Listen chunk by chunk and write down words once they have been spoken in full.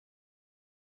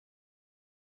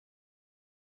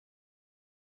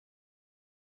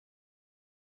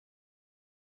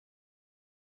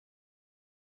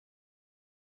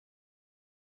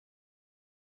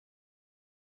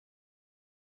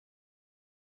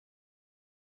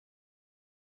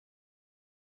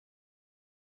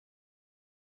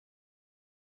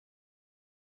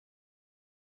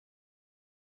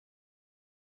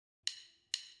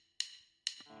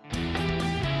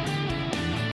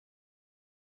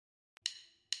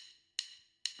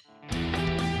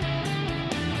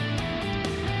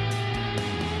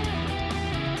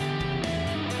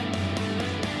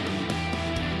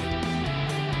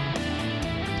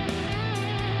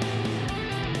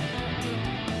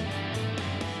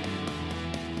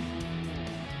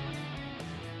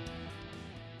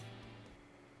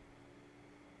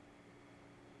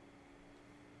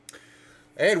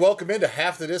And welcome into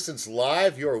Half the Distance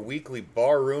Live, your weekly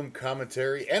barroom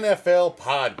commentary NFL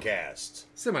podcast.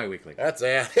 Semi-weekly. That's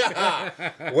it.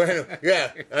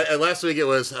 Last week it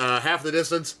was Half the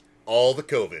Distance, all the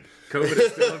COVID. COVID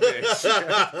is still a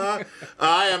bitch.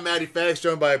 I am Matty Fags,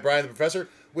 joined by Brian the Professor.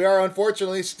 We are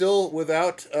unfortunately still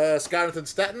without Sconathan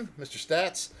Staten, Mr.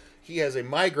 Stats. He has a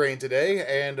migraine today,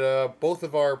 and both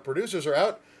of our producers are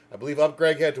out. I believe Up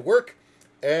Greg had to work.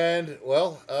 And,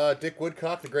 Dick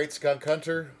Woodcock, the great skunk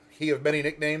hunter, he of many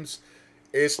nicknames,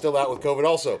 is still out with COVID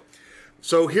also.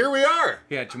 So here we are.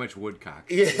 He had too much woodcock.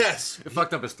 Yes. It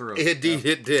fucked up his throat. Indeed,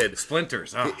 it did.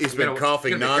 Splinters. Oh, He's been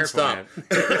coughing nonstop.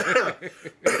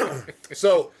 Careful,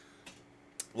 So,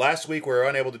 last week we were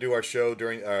unable to do our show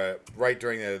during the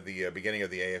beginning of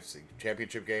the AFC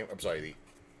Championship game. I'm sorry, the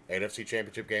NFC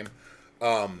Championship game.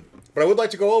 But I would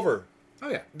like to go over. Oh,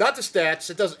 yeah. Not the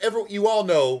stats. It doesn't ever. You all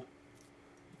know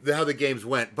how the games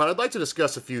went, but I'd like to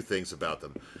discuss a few things about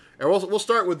them. And we'll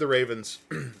start with the Ravens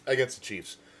against the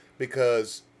Chiefs,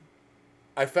 because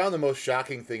I found the most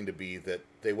shocking thing to be that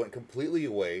they went completely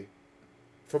away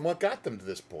from what got them to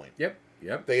this point. Yep.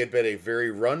 They had been a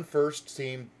very run-first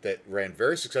team that ran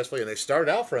very successfully, and they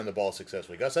started out running the ball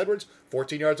successfully. Gus Edwards,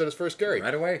 14 yards on his first carry.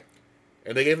 Right away.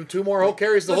 And they gave him 2 more whole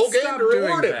carries the whole game to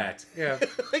reward him. That. Yeah.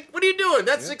 Like, what are you doing?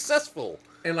 That's successful.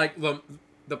 And,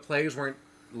 the plays weren't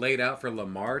laid out for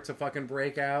Lamar to fucking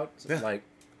break out. Yeah.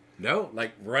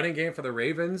 Running game for the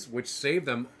Ravens, which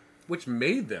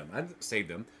made them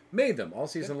all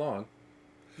season long.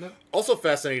 No. Also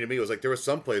fascinating to me was, there was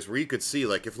some plays where you could see,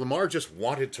 if Lamar just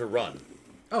wanted to run.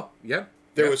 Oh, yeah.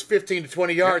 There was 15 to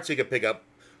 20 yards he could pick up.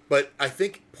 But I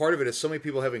think part of it is so many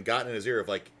people haven't gotten in his ear of,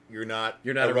 you're not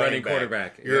a running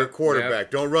quarterback. You're a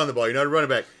quarterback. Don't run the ball. You're not a running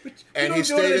back. And he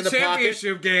stayed in the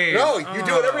championship game. No, you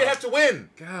do whatever you have to win.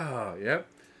 God, yep.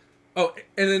 Oh,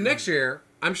 and then next year,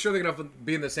 I'm sure they're going to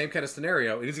be in the same kind of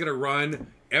scenario, and he's going to run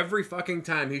every fucking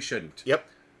time he shouldn't. Yep.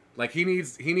 He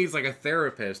needs a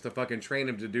therapist to fucking train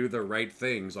him to do the right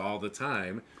things all the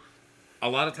time. A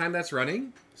lot of time that's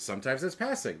running. Sometimes it's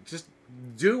passing. Just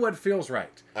do what feels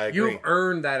right. I agree. You've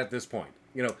earned that at this point.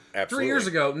 Absolutely. 3 years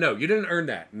ago, no, you didn't earn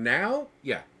that. Now,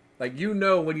 yeah. You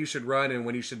know when you should run and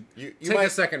when you should take a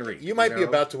second read. You might be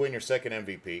about to win your second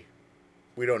MVP.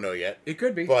 We don't know yet. It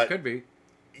could be. But could be.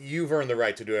 You've earned the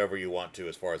right to do whatever you want to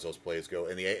as far as those plays go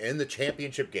in the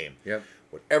championship game. Yep.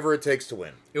 Whatever it takes to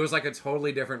win. It was like a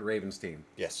totally different Ravens team.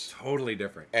 Yes. Totally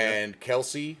different. And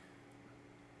Kelsey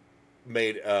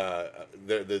made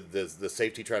the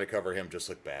safety try to cover him just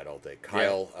look bad all day.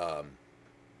 Kyle,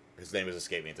 his name has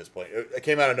escaped me at this point. It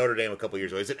came out of Notre Dame a couple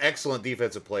years ago. He's an excellent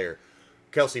defensive player.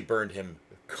 Kelsey burned him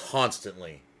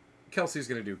constantly. Kelsey's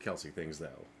going to do Kelsey things,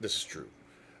 though. This is true.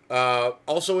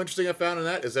 Also interesting I found in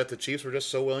that is that the Chiefs were just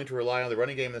so willing to rely on the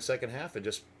running game in the second half and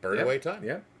just burn away time.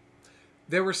 Yeah.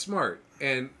 They were smart,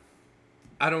 and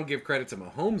I don't give credit to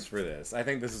Mahomes for this. I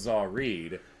think this is all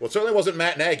Reed. Well, it certainly wasn't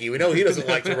Matt Nagy. We know he doesn't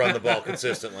like to run the ball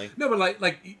consistently. No,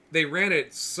 but they ran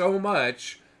it so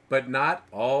much, but not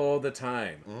all the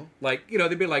time. Mm-hmm.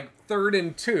 They'd be 3rd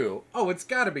and 2. Oh, it's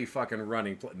got to be fucking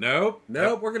running play. Nope.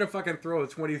 We're going to fucking throw a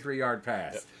 23-yard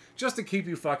pass. Yep. Just to keep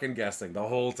you fucking guessing the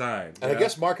whole time. And I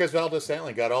guess Marquez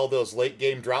Valdes-Scantling got all those late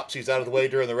game dropsies out of the way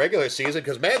during the regular season,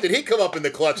 because, man, did he come up in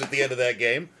the clutch at the end of that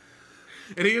game.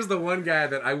 And he is the one guy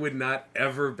that I would not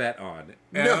ever bet on.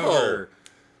 Ever. No.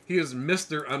 He is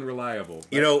Mr. Unreliable.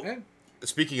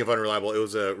 Speaking of unreliable, it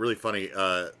was really funny.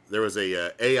 There was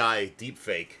a AI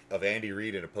deepfake of Andy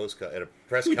Reid at a press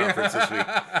conference this week,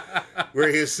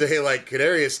 where he was saying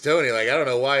Kadarius Toney, I don't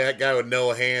know why that guy with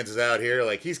no hands is out here,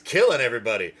 he's killing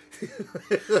everybody.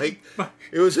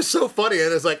 It was just so funny,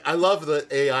 and it's I love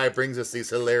that AI brings us these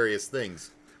hilarious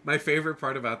things. My favorite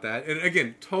part about that, and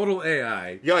again, total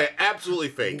AI. Yeah, absolutely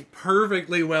fake.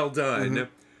 Perfectly well done.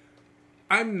 Mm-hmm.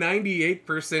 I'm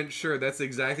 98% sure that's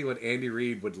exactly what Andy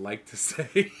Reid would like to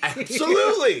say.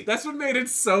 Absolutely! That's what made it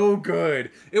so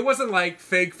good. It wasn't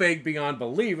fake beyond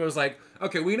belief. It was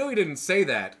okay, we know he didn't say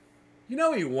that.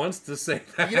 He wants to say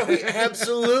that. He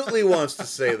absolutely wants to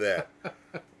say that.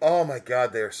 Oh my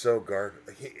God, they're so garbage.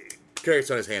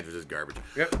 Kadarius on his hands was just garbage.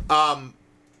 Yep.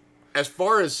 As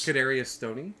far as Kadarius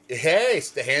Stoney. Hey,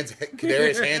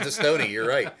 Kadarius hands of Stoney. You're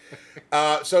right.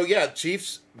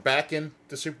 Chiefs back in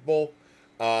the Super Bowl.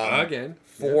 Again.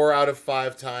 4 out of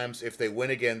 5 times. If they win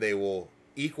again, they will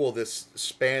equal this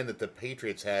span that the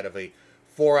Patriots had of a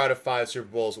 4 out of 5 Super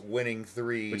Bowls, winning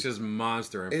 3. Which is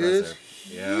monster impressive. It is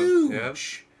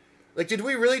huge. Yep. Did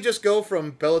we really just go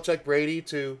from Belichick Brady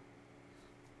to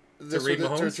Reid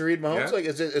Mahomes? To Reid Mahomes? Yeah.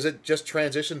 Is it just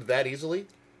transitioned that easily?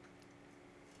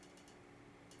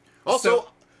 Also,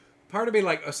 part of me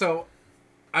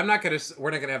We're not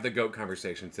gonna have the GOAT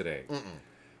conversation today.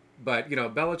 But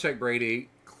Belichick, Brady,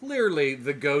 clearly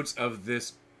the GOATs of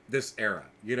this era.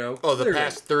 Oh, the clearly.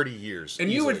 past 30 years. And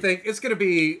easily. you would think it's gonna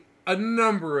be a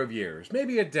number of years,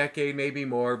 maybe a decade, maybe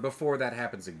more, before that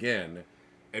happens again.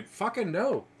 And fucking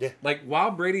no. Yeah. Like, while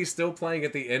Brady's still playing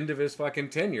at the end of his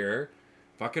fucking tenure,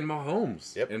 fucking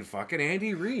Mahomes. Yep. And fucking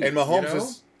Andy Reid. And Mahomes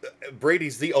is...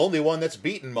 Brady's the only one that's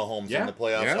beaten Mahomes in the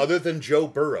playoffs, other than Joe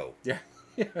Burrow. Yeah.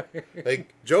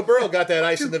 Like, Joe Burrow got that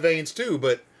ice in the veins, too,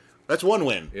 but that's one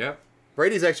win. Yeah.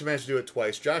 Brady's actually managed to do it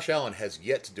twice. Josh Allen has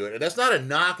yet to do it. And that's not a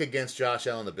knock against Josh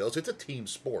Allen and the Bills. It's a team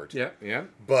sport. Yeah, yeah.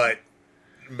 But,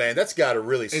 man, that's got to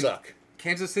really suck.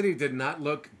 Kansas City did not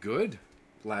look good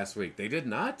last week. They did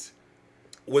not.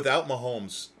 Without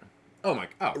Mahomes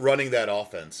running that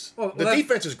offense. Well, the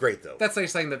defense is great, though. That's like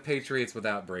saying the Patriots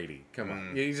without Brady. Come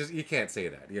on. You can't say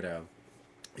that,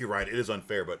 You're right. It is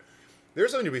unfair. But there's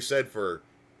something to be said for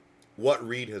what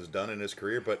Reid has done in his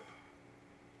career. But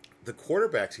the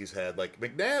quarterbacks he's had, like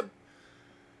McNabb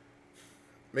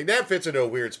fits into a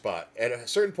weird spot. At a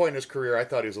certain point in his career, I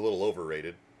thought he was a little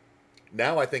overrated.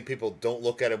 Now I think people don't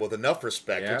look at him with enough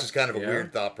respect, which is kind of a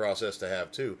weird thought process to have,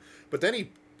 too. But then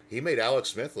he made Alex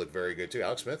Smith look very good, too.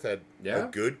 Alex Smith had a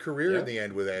good career in the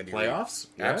end with Andy Reid. Playoffs?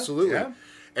 Yeah, absolutely. Yeah.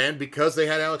 And because they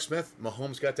had Alex Smith,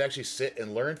 Mahomes got to actually sit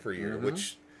and learn for a year,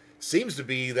 which seems to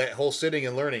be that whole sitting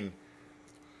and learning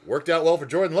worked out well for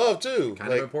Jordan Love, too.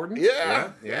 Kind of important?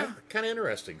 Yeah. Kind of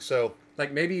interesting. So,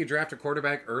 like, maybe you draft a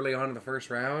quarterback early on in the first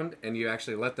round and you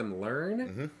actually let them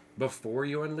learn before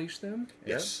you unleash them.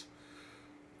 Yes.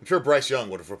 I'm sure Bryce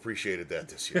Young would have appreciated that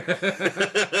this year.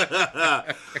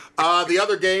 The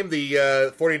other game, the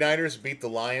 49ers beat the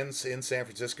Lions in San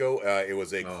Francisco. It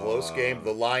was a close game.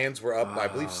 The Lions were up, I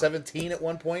believe, 17 at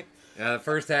one point. The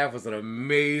first half was an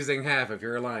amazing half if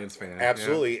you're a Lions fan.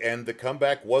 Absolutely, and the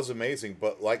comeback was amazing.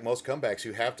 But like most comebacks,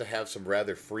 you have to have some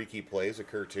rather freaky plays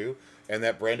occur, too. And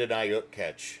that Brandon Ayuk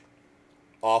catch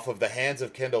off of the hands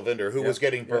of Kendall Vinder, who was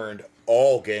getting burned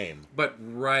all game. But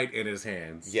right in his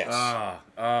hands. Yes.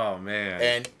 Oh man.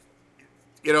 And,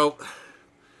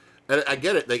 I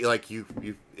get it. That, like, you,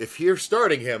 if you're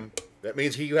starting him, that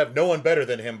means you have no one better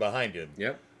than him behind him.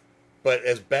 Yep. But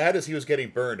as bad as he was getting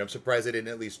burned, I'm surprised they didn't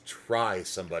at least try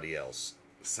somebody else.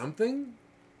 Something?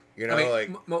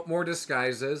 More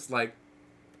disguises. Like,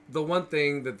 the one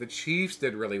thing that the Chiefs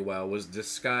did really well was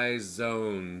disguise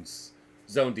zone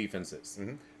defenses.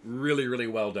 Really, really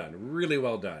well done. Really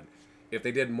well done. If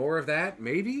they did more of that,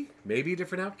 maybe a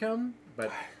different outcome.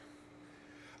 But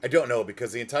I don't know,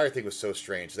 because the entire thing was so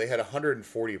strange. They had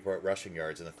 140 rushing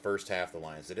yards in the first half, the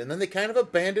Lions did, and then they kind of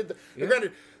abandoned.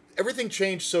 Granted, everything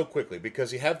changed so quickly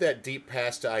because you have that deep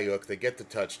pass to Ayuk, they get the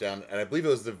touchdown, and I believe it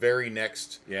was the very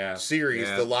next series,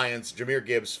 the Lions, Jahmyr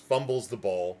Gibbs fumbles the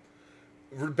ball.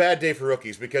 Bad day for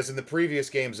rookies, because in the previous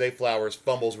game, Zay Flowers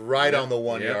fumbles right on the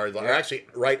 1 yard line, or actually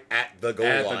right at the goal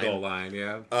line. At the goal line,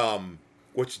 yeah.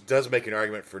 Which does make an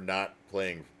argument for not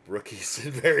playing rookies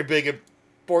in very big,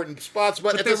 important spots,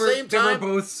 but at the same time, they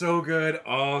were both so good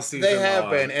all season. They have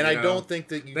been, and I don't think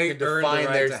that you can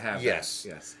define their to have yes, that.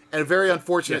 Yes, and a very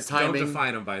unfortunate timing. Don't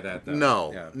define them by that,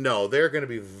 though. No, they're going to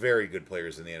be very good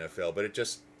players in the NFL, but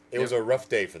it was a rough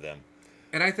day for them.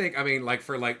 And I think, for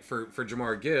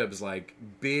Jahmyr Gibbs, like,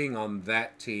 being on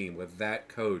that team with that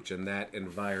coach and that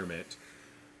environment,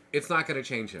 it's not going to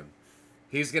change him.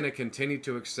 He's going to continue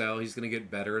to excel. He's going to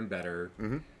get better and better.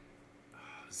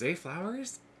 Zay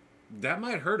Flowers, that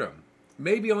might hurt him.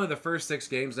 Maybe only the first 6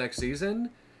 games next season,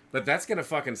 but that's going to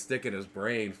fucking stick in his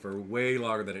brain for way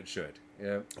longer than it should.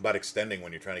 Yeah. About extending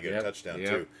when you're trying to get a touchdown,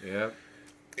 too. Yeah.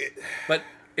 But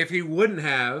if he wouldn't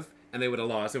have, and they would have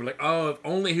lost, they were like, oh, if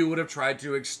only he would have tried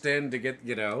to extend to get,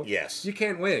 Yes. You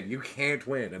can't win. You can't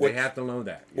win. And they have to know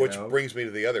that. Which brings me to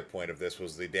the other point of this,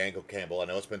 was the Daniel Campbell. I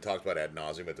know it's been talked about ad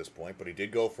nauseum at this point, but he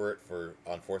did go for it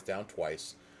on 4th down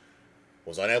twice.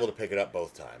 Was unable to pick it up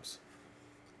both times.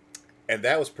 And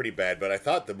that was pretty bad, but I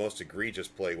thought the most egregious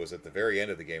play was at the very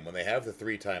end of the game when they have the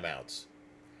 3 timeouts.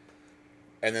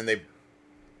 And then they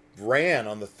ran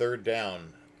on the 3rd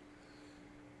down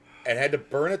and had to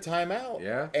burn a timeout.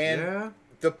 Yeah. And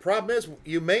the problem is,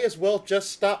 you may as well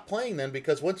just stop playing then,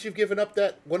 because once you've given up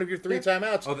that one of your 3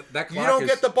 timeouts, that clock you don't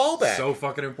get the ball back. So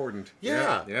fucking important.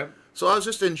 Yeah. So I was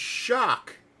just in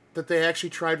shock that they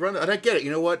actually tried running. And I get it. You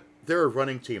know what? They're a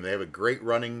running team. They have a great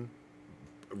run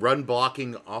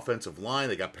blocking offensive line.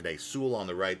 They got Penei Sewell on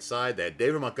the right side. They had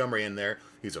David Montgomery in there.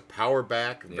 He's a power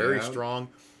back, very strong.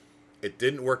 It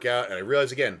didn't work out, and I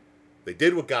realized again, they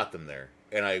did what got them there.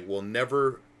 And I will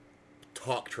never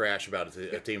talk trash about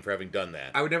a team for having done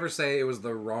that. I would never say it was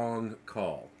the wrong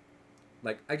call.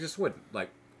 Like, I just wouldn't. Like,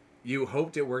 you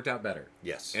hoped it worked out better.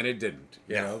 Yes. And it didn't,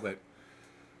 you know,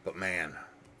 But man,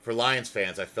 for Lions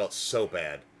fans, I felt so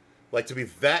bad. Like, to be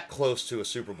that close to a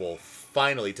Super Bowl,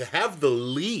 finally, to have the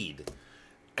lead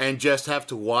and just have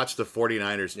to watch the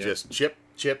 49ers just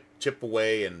chip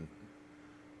away.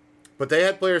 But they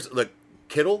had players, like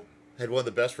Kittle had one of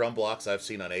the best run blocks I've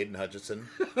seen on Aiden Hutchinson.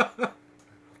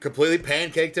 Completely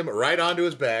pancaked him right onto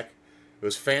his back. It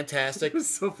was fantastic. It was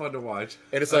so fun to watch.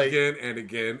 And it's again and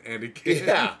again and again.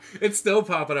 Yeah. It's still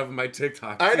popping up on my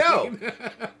TikTok. I know.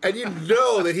 And you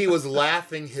know that he was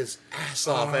laughing his ass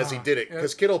off as he did it.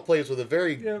 Because Kittle plays with a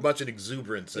very much an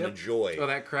exuberance and a joy. Oh,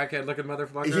 that crackhead looking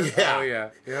motherfucker? Yeah. Oh, yeah.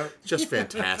 Yeah. Just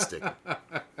fantastic.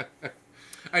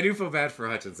 I do feel bad for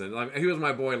Hutchinson. Like, he was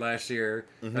my boy last year.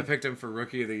 Mm-hmm. I picked him for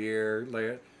Rookie of the Year.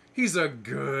 Like, he's a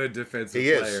good defensive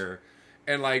player.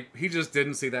 And, like, he just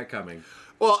didn't see that coming.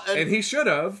 Well, and he should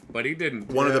have, but he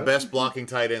didn't. One of the best blocking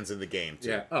tight ends in the game, too.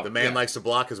 Yeah. Oh, the man likes to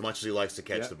block as much as he likes to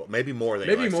catch the ball. Maybe more than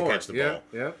he likes to catch the ball.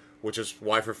 Yeah. Which is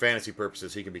why, for fantasy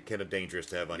purposes, he can be kind of dangerous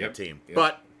to have on your team. Yep.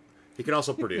 But he can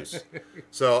also produce.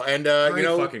 So, and, Great you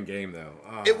know. fucking game, though.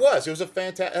 Oh. It was a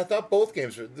fantastic. I thought both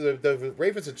games, the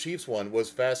Ravens and Chiefs one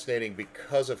was fascinating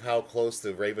because of how close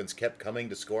the Ravens kept coming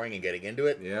to scoring and getting into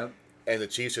it. Yeah. And the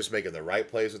Chiefs just making the right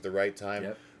plays at the right time.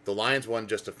 Yep. The Lions one,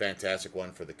 just a fantastic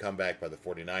one for the comeback by the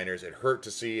 49ers. It hurt to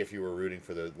see if you were rooting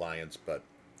for the Lions, but...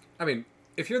 I mean,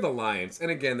 if you're the Lions, and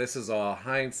again, this is all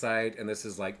hindsight, and this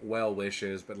is like well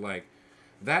wishes, but like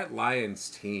that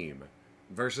Lions team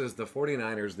versus the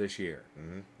 49ers this year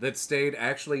that stayed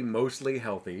actually mostly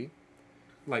healthy,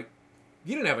 like,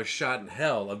 you didn't have a shot in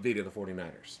hell of beating the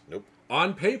 49ers. Nope.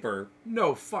 On paper,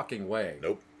 no fucking way.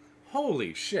 Nope.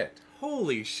 Holy shit.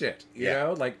 You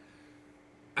know, like...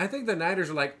 I think the Niners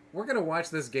are like, we're going to watch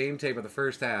this game tape of the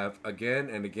first half again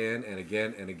and again and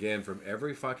again and again from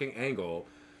every fucking angle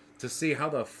to see how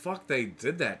the fuck they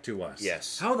did that to us.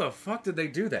 Yes. How the fuck did they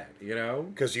do that, you know?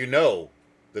 Because you know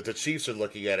that the Chiefs are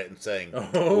looking at it and saying,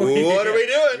 what are we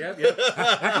doing? Yep.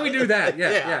 How can we do that?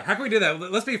 Yeah. How can we do that?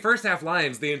 Let's be first half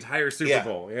Lions the entire Super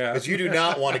Bowl. Yeah. Because you do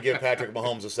not want to give Patrick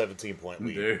Mahomes a 17-point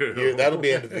lead. That'll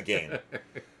be end of the game.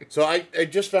 So I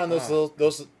just found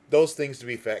those things to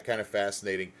be kind of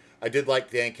fascinating. I did like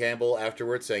Dan Campbell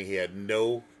afterwards saying he had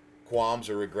no qualms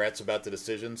or regrets about the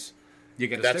decisions.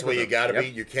 That's where you got to be.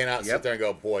 You cannot sit there and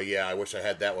go, boy, yeah, I wish I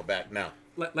had that one back now.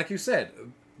 Like you said,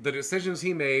 the decisions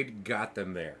he made got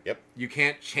them there. Yep. You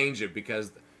can't change it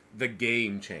because the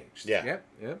game changed. Yeah.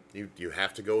 Yep. You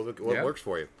have to go with what works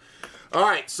for you. All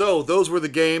right, so those were the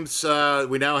games.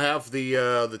 We now have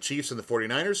the Chiefs and the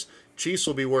 49ers. Chiefs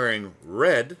will be wearing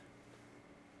red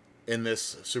in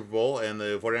this Super Bowl, and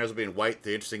the 49ers will be in white.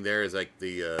 The interesting there is like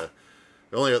the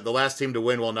last team to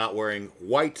win while not wearing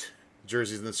white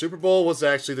jerseys in the Super Bowl was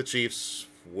actually the Chiefs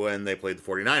when they played the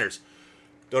 49ers.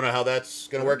 Don't know how that's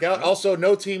going to work out. Also,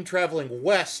 no team traveling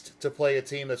west to play a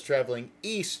team that's traveling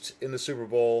east in the Super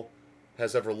Bowl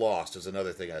has ever lost, is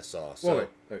another thing I saw. So,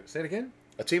 wait, say it again?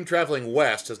 A team traveling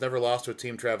west has never lost to a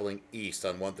team traveling east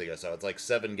on one thing I saw. It's like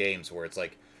 7 games where it's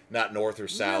like not north or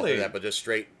south or that, but just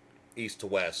straight east to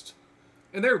west.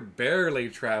 And they're barely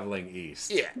traveling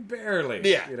east. Yeah. Barely.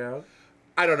 Yeah. You know?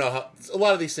 I don't know how... A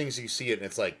lot of these things you see it and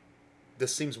it's like,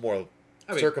 this seems more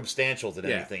circumstantial than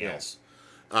anything else.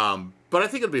 But I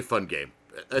think it'll be a fun game.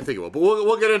 I think it will. But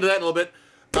we'll get into that in a little bit.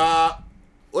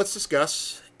 Let's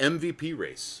discuss MVP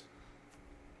race.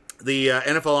 The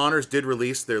NFL Honors did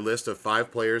release their list of 5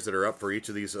 players that are up for each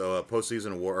of these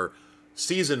postseason or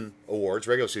season awards,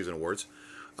 regular season awards.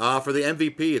 For the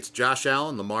MVP, it's Josh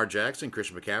Allen, Lamar Jackson,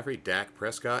 Christian McCaffrey, Dak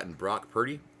Prescott, and Brock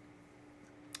Purdy.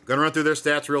 Gonna run through their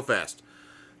stats real fast.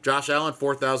 Josh Allen,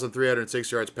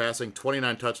 4,306 yards passing,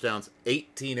 29 touchdowns,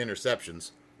 18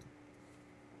 interceptions.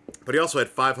 But he also had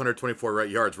 524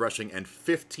 yards rushing and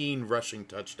 15 rushing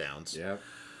touchdowns. Yeah.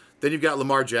 Then you've got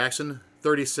Lamar Jackson,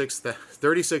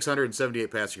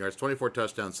 3,678 passing yards, 24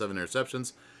 touchdowns, 7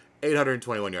 interceptions,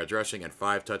 821 yards rushing, and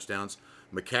 5 touchdowns.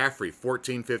 McCaffrey,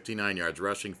 1,459 yards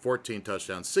rushing, 14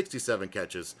 touchdowns, 67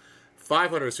 catches,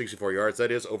 564 yards.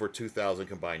 That is over 2,000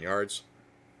 combined yards,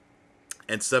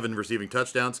 and 7 receiving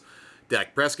touchdowns.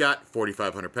 Dak Prescott,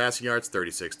 4,500 passing yards,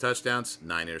 36 touchdowns,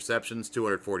 9 interceptions,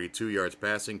 242 yards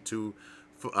passing, 2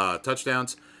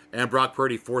 touchdowns. And Brock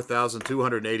Purdy,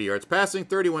 4,280 yards passing,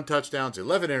 31 touchdowns,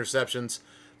 11 interceptions,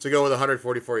 to go with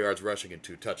 144 yards rushing and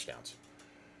 2 touchdowns.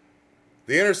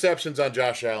 The interceptions on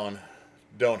Josh Allen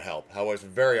don't help. However, it's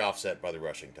very offset by the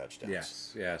rushing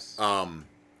touchdowns. Yes.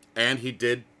 And he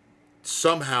did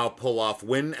somehow pull off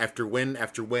win after win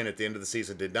after win at the end of the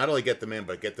season. Did not only get them in,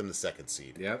 but get them the 2nd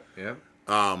seed. Yep.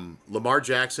 Lamar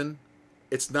Jackson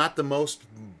It's not the most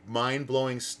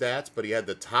mind-blowing stats, but he had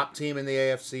the top team in the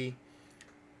AFC.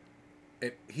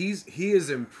 He is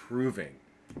improving.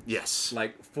 Yes.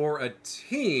 Like, for a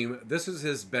team, this is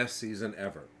his best season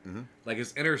ever. Mm-hmm. Like,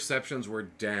 his interceptions were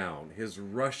down. His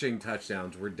rushing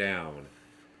touchdowns were down.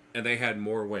 And they had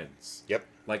more wins. Yep.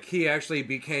 Like, he actually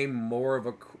became more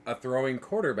of a throwing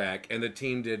quarterback, and the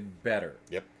team did better.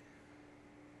 Yep.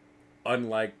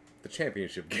 Unlike the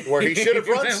championship game. Where he should have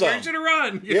run some. Where he should have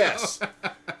run. Yes.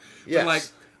 Yes. But, like,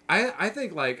 I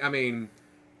think, like, I mean,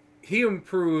 he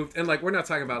improved, and, like, we're not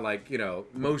talking about, like, you know,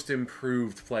 most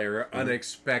improved player,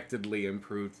 unexpectedly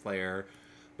improved player,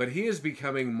 but he is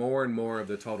becoming more and more of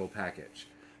the total package.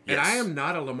 Yes. And I am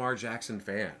not a Lamar Jackson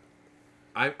fan.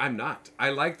 I'm not. I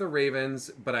like the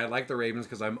Ravens, but I like the Ravens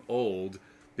because I'm old,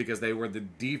 because they were the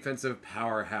defensive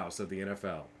powerhouse of the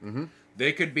NFL. Mm-hmm.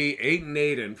 They could be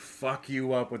 8-8 and fuck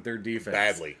you up with their defense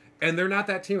Badly. and they're not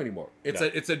that team anymore. It's a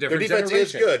different Their defense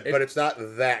generation. is good, but it's not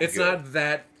that It's good. not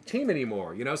that team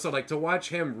anymore, you know? So, like, to watch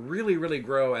him really, really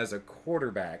grow as a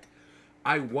quarterback,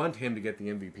 I want him to get the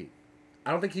MVP.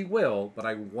 I don't think he will, but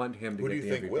I want him to Who get do the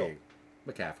you think MVP. will?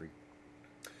 McCaffrey.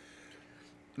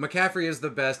 McCaffrey is the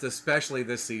best, especially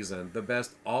this season, the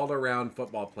best all-around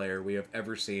football player we have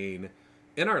ever seen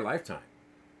in our lifetime.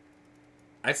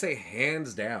 I'd say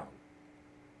hands down.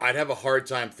 I'd have a hard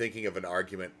time thinking of an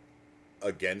argument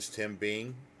against him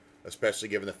being, especially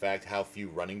given the fact how few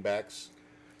running backs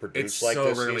produce It's like so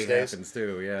this rarely these days. happens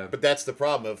too, yeah. But that's the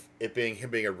problem of it being him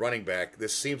being a running back.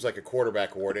 This seems like a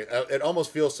quarterback award. It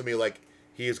almost feels to me like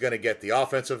he is going to get the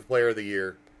offensive player of the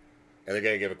year, and they're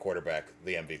going to give a quarterback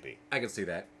the MVP. I can see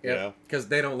that. You know? Because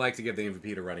they don't like to give the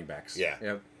MVP to running backs. Yeah.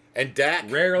 Yep. And Dak,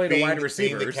 Rarely to being, wide being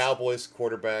receivers. the Cowboys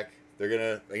quarterback, they're going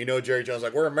to, you know, Jerry Jones,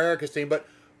 like, we're America's team. But,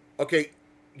 okay,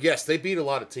 yes, they beat a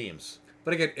lot of teams.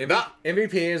 But again,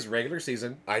 MVP is regular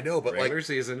season. I know, but regular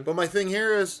season. But my thing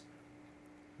here is,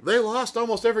 they lost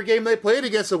almost every game they played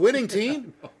against a winning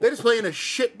team. They just play in a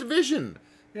shit division.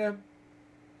 Yeah.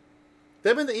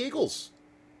 Them and the Eagles.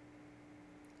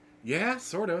 Yeah,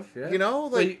 sort of. Yeah. You know,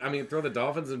 like, I mean, throw the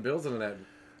Dolphins and Bills into that.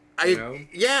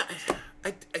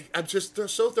 I'm just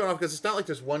so thrown off because it's not like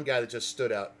there's one guy that just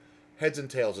stood out heads and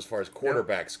tails as far as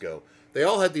quarterbacks go. They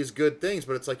all had these good things,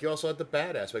 but it's like you also had the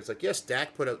bad aspects. Like, yes,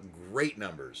 Dak put up great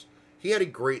numbers. He had a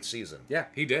great season. Yeah,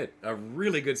 he did. A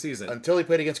really good season. Until he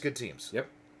played against good teams. Yep.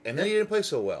 And then he didn't play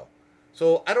so well.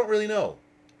 So I don't really know.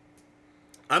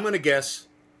 I'm going to guess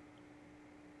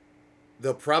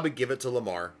they'll probably give it to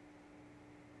Lamar.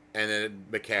 And then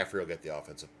McCaffrey will get the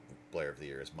offensive player of the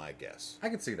year, is my guess. I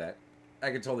could see that. I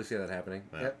could totally see that happening.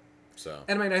 Yeah. Yep. So.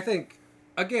 And I mean, I think,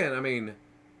 again, I mean,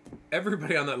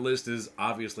 everybody on that list is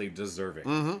obviously deserving.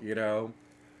 Mm-hmm. You know?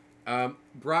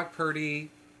 Brock Purdy,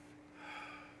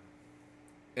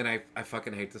 and I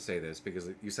fucking hate to say this because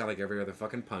you sound like every other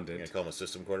fucking pundit. You going to call him a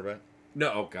system quarterback?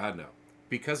 No, oh God, no.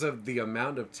 Because of the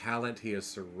amount of talent he is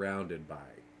surrounded by.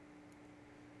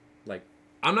 Like,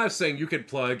 I'm not saying you could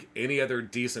plug any other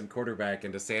decent quarterback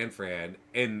into San Fran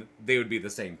and they would be the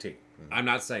same team. Mm-hmm. I'm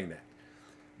not saying that.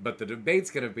 But the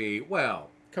debate's going to be, well,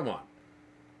 come on.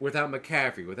 Without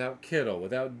McCaffrey, without Kittle,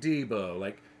 without Debo,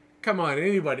 like, come on,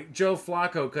 anybody. Joe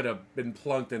Flacco could have been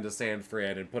plunked into San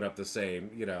Fran and put up the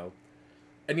same, you know.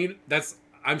 And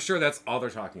I'm sure that's all they're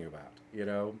talking about, you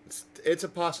know. It's a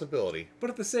possibility.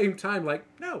 But at the same time, like,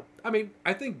 no. I mean,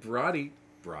 I think Brody,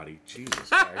 Jesus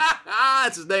Christ.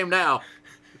 That's his name now.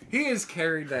 He has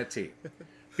carried that team.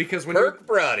 Because when you're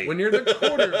the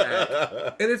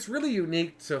quarterback, and it's really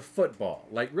unique to football.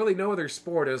 Like, really no other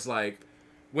sport is like,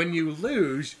 when you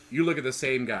lose, you look at the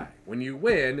same guy. When you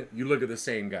win, you look at the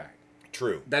same guy.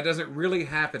 True. That doesn't really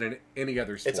happen in any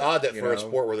other sport. It's odd that for a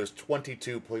sport where there's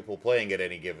 22 people playing at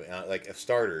any given, like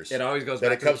starters, it always goes that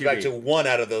back it comes to back to one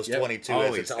out of those 22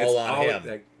 as it's all on him.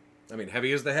 Like, I mean,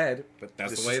 heavy is the head, but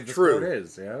that's This the way is the true. sport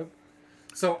is. Yeah.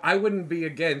 So I wouldn't be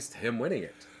against him winning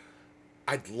it.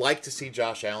 I'd like to see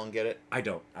Josh Allen get it. I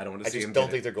don't want to see him get it. I just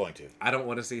don't think they're going to. I don't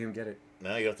want to see him get it.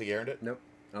 No, you don't think he earned it? Nope.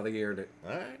 I don't think he earned it.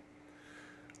 All right.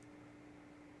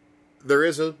 There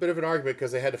is a bit of an argument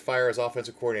because they had to fire his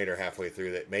offensive coordinator halfway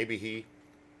through that maybe he...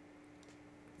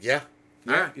 Yeah.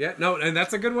 Yeah. No, and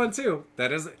that's a good one, too.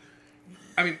 That is...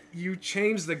 I mean, you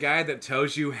change the guy that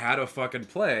tells you how to fucking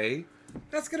play,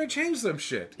 that's going to change some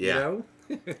shit, you know?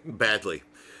 Badly.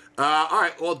 All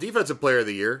right, well, Defensive Player of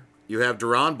the Year. You have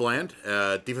Deron Bland,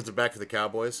 defensive back for the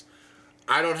Cowboys.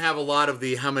 I don't have a lot of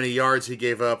the how many yards he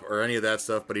gave up or any of that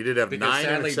stuff, but he did have 9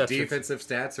 sadly, interceptions. defensive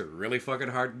stats are really fucking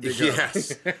hard to dig up.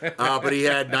 Yes. But he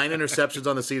had 9 interceptions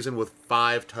on the season with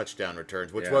 5 touchdown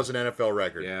returns, which was an NFL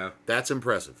record. Yeah. That's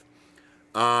impressive.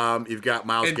 You've got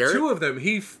Myles and Garrett. 2 of them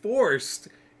he forced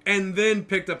and then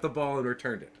picked up the ball and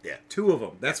returned it. Yeah. 2 of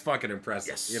them. That's fucking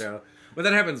impressive. Yes. You know? But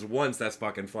that happens once, that's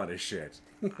fucking fun as shit.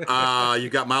 You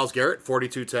got Myles Garrett,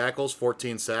 42 tackles,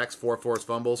 14 sacks, 4 forced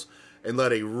fumbles, and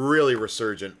led a really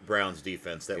resurgent Browns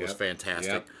defense that was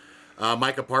fantastic.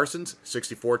 Micah Parsons,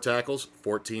 64 tackles,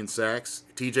 14 sacks.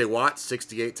 TJ Watt,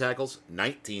 68 tackles,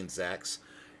 19 sacks.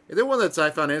 And the one that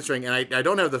I found interesting, and I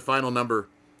don't have the final number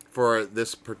for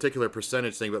this particular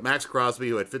percentage thing, but Max Crosby,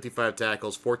 who had 55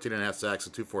 tackles, 14 and a half sacks,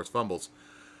 and 2 forced fumbles.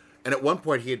 And at one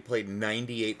point, he had played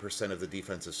 98% of the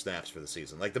defensive snaps for the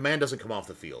season. Like, the man doesn't come off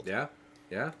the field. Yeah.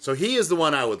 Yeah. So he is the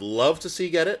one I would love to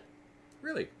see get it.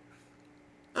 Really?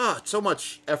 So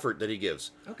much effort that he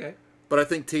gives. Okay. But I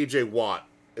think TJ Watt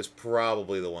is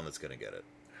probably the one that's going to get it.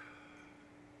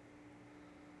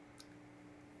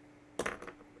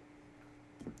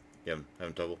 You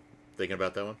having trouble thinking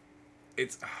about that one?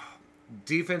 It's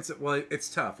defense. Well, it's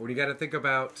tough when you got to think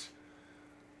about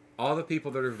all the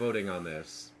people that are voting on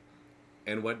this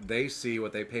and what they see,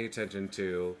 what they pay attention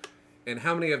to, and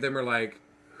how many of them are like,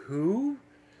 who?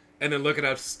 And then looking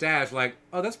up stats like,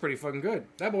 oh, that's pretty fucking good.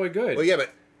 That boy good. Well, yeah,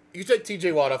 but you take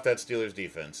TJ Watt off that Steelers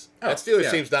defense. That Steelers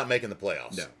team's not making the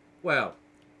playoffs. No. Well,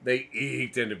 they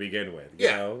eked in to begin with. You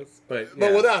know? But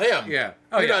without him, you're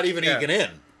not even eking in.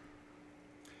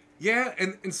 Yeah,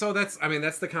 and so that's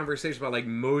the conversation about like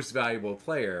most valuable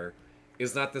player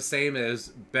is not the same as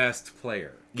best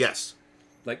player. Yes.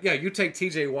 Like, yeah, you take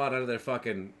TJ Watt out of their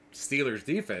fucking Steelers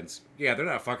defense, yeah, they're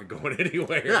not fucking going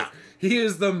anywhere. Yeah. He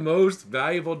is the most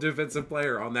valuable defensive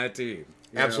player on that team.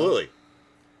 Absolutely.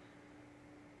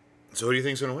 So who do you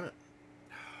think's going to win it?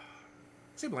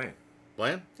 Say Bland.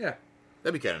 Bland? Yeah.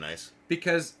 That'd be kind of nice.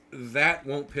 Because that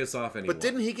won't piss off anyone. But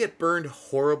didn't he get burned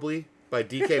horribly by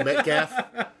DK Metcalf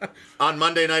on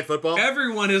Monday Night Football?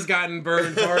 Everyone has gotten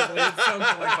burned horribly at some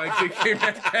point by DK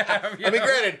Metcalf. I mean,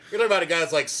 granted, you're talking about a guy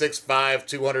that's like 6'5",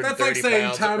 230 That's like saying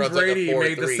pounds. Tom Brady like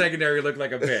made the secondary look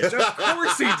like a bitch. Of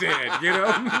course he did, you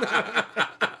know?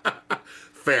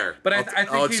 Fair. But I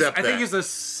think he's a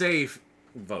safe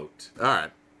vote. All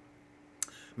right.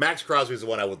 Max Crosby is the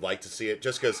one I would like to see it,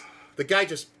 just because the guy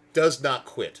just does not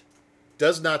quit.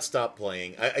 Does not stop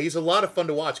playing. He's a lot of fun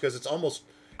to watch because it's almost...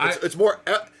 It's more...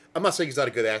 I'm not saying he's not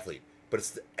a good athlete, but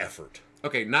it's the effort.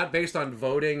 Okay, not based on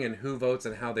voting and who votes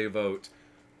and how they vote.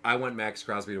 I want Max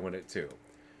Crosby to win it too.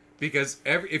 Because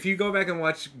if you go back and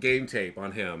watch game tape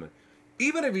on him,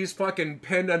 even if he's fucking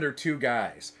pinned under 2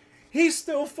 guys, he's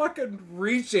still fucking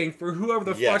reaching for whoever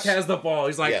the fuck has the ball.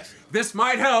 He's like, this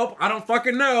might help. I don't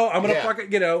fucking know. I'm going to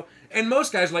fucking, you know. And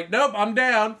most guys are like, nope, I'm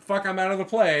down. Fuck, I'm out of the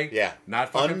play. Yeah. Not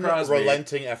fucking Crosby.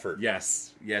 Unrelenting effort.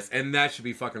 Yes. And that should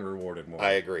be fucking rewarded more.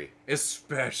 I agree.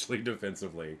 Especially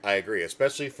defensively. I agree,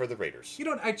 especially for the Raiders. You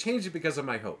know what? I changed it because of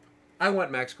my hope. I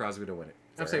want Max Crosby to win it.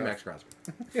 I'm saying Max Crosby.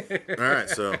 All right,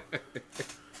 so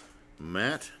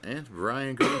Matt and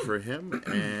Brian going for him,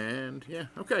 and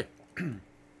okay.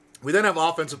 We then have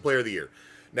Offensive Player of the Year.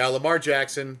 Now, Lamar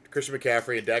Jackson, Christian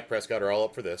McCaffrey, and Dak Prescott are all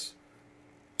up for this.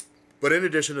 But in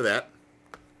addition to that,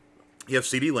 you have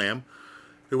CeeDee Lamb,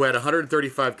 who had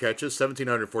 135 catches,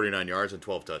 1,749 yards, and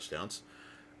 12 touchdowns.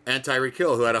 And Tyreek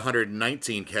Hill, who had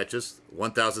 119 catches,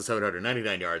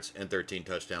 1,799 yards, and 13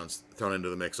 touchdowns thrown into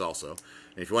the mix also.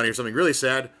 And if you want to hear something really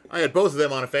sad, I had both of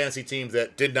them on a fantasy team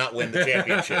that did not win the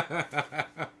championship.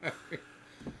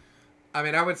 I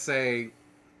mean, I would say,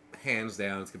 hands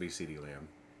down, it's going to be CeeDee Lamb.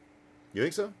 You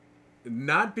think so?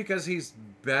 Not because he's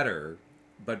better,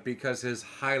 but because his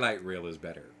highlight reel is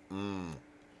better. And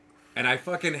I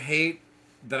fucking hate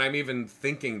that I'm even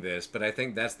thinking this, but I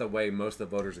think that's the way most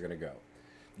of the voters are going to go.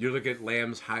 You look at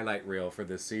Lamb's highlight reel for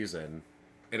this season,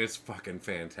 and it's fucking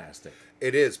fantastic.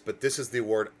 It is, but this is the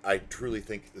award I truly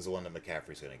think is the one that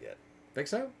McCaffrey's going to get. Think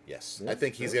so? Yes. Yeah, I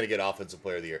think he's going to get Offensive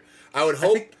Player of the Year. I would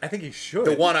hope... I think he should.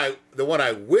 The one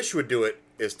I wish would do it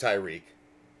is Tyreek.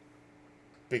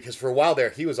 Because for a while there,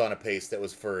 he was on a pace that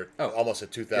was for almost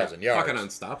 2,000 yards. Fucking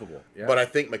unstoppable. Yeah. But I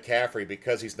think McCaffrey,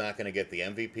 because he's not going to get the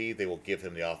MVP, they will give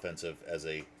him the offensive as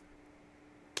a...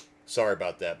 Sorry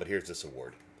about that, but here's this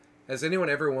award. Has anyone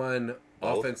ever won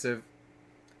offensive...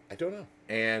 I don't know.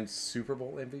 And Super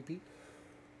Bowl MVP?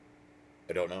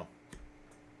 I don't know.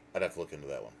 I'd have to look into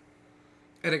that one.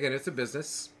 And again, it's a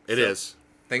business. It is.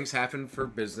 Things happen for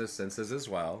business senses as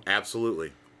well.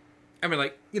 Absolutely. I mean,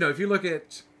 like, you know, if you look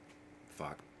at...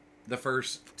 the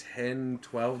first 10,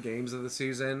 12 games of the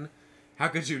season, how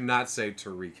could you not say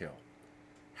Tyreek Hill?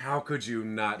 How could you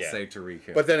not say Tyreek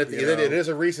Hill? But then it is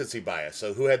a recency bias.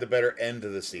 So who had the better end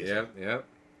of the season? Yep.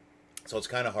 So it's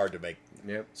kind of hard to make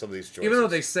some of these choices. Even though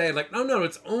they say, like, no,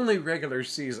 it's only regular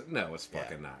season. No, it's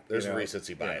fucking not. There's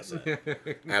recency bias in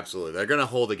it. Absolutely. They're going to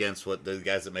hold against what the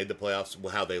guys that made the playoffs,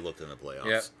 how they looked in the playoffs.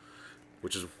 Yep.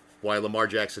 Which is why Lamar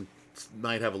Jackson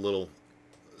might have a little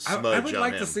smudge on him. I would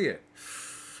like to see it.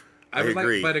 I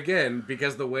agree. But again,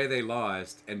 because the way they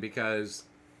lost, and because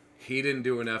he didn't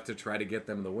do enough to try to get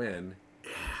them the win.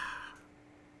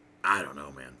 I don't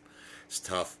know, man. It's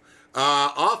tough.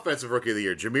 Offensive Rookie of the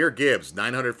Year, Jahmyr Gibbs,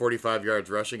 945 yards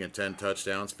rushing and 10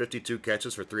 touchdowns, 52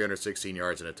 catches for 316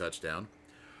 yards and a touchdown.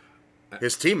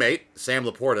 His teammate, Sam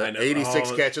Laporta,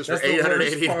 86 catches for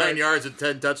 889 yards and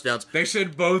 10 touchdowns. They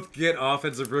should both get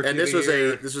Offensive Rookie of the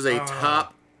Year. This was a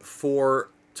top 4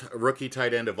 rookie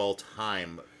tight end of all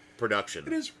time production.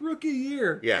 It is Rookie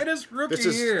Year. Yeah. It is Rookie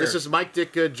Year. This is Mike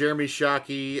Ditka, Jeremy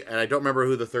Shockey, and I don't remember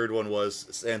who the third one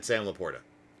was, and Sam Laporta.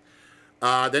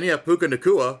 Then you have Puka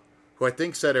Nacua, who I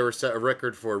think set a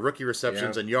record for rookie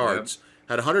receptions and yards.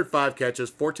 Had 105 catches,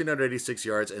 1,486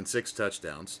 yards, and 6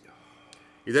 touchdowns.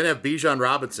 You then have Bijan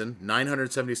Robinson,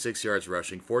 976 yards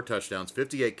rushing, 4 touchdowns,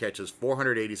 58 catches,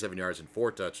 487 yards, and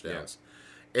 4 touchdowns.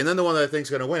 And then the one that I think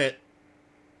is going to win it,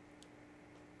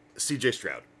 C.J.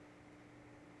 Stroud.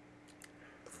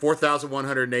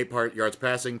 4,108 yards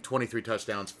passing, 23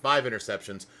 touchdowns, 5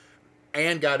 interceptions,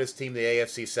 and got his team the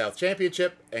AFC South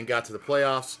Championship and got to the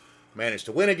playoffs, managed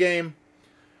to win a game.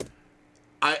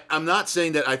 I'm not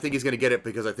saying that I think he's going to get it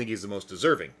because I think he's the most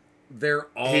deserving. They're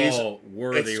all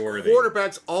worthy.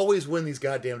 Quarterbacks always win these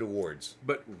goddamn awards.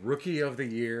 But Rookie of the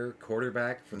Year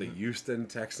quarterback for the Houston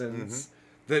Texans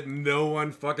that no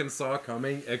one fucking saw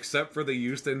coming except for the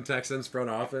Houston Texans front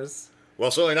office.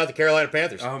 Well, certainly not the Carolina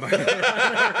Panthers. Oh, my God.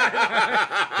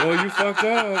 Well, you fucked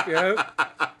up, yeah.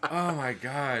 Oh, my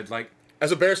God. Like,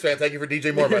 as a Bears fan, thank you for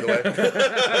DJ Moore, by the way.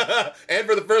 And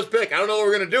for the first pick. I don't know what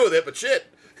we're going to do with it, but shit.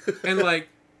 And, like,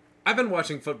 I've been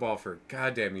watching football for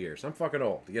goddamn years. I'm fucking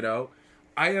old, you know?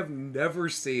 I have never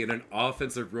seen an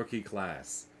offensive rookie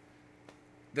class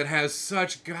that has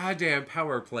such goddamn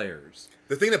power players.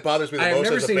 The thing that bothers me the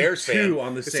most as a Bears fan two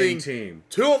on the same team.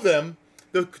 Two of them.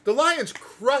 The Lions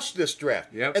crushed this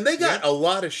draft. Yep. And they got a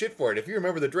lot of shit for it, if you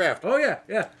remember the draft. Oh, yeah,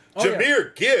 yeah. Oh,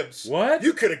 Jahmyr Gibbs. What?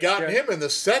 You could have gotten him in the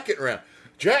second round.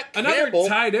 Jack Another Campbell,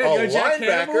 tight end. a Jack linebacker,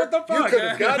 Campbell, what the fuck? you could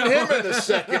have gotten him in the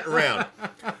second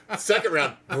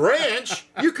round. Branch,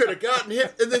 you could have gotten him.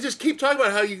 And they just keep talking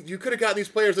about how you could have gotten these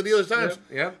players at the other times.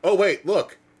 Yep. Oh, wait,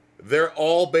 look. They're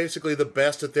all basically the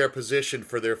best at their position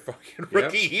for their fucking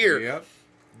rookie year.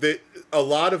 Yep. A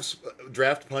lot of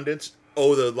draft pundits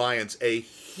owe the Lions a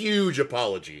huge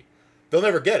apology. They'll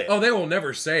never get it. Oh, they will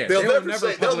never say it. They'll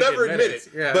never admit it.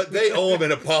 Yeah. But they owe them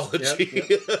an apology.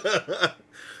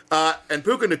 And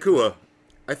Puka Nacua,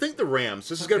 I think the Rams,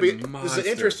 this is an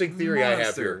interesting theory I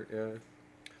have here. Yeah.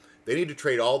 They need to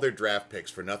trade all their draft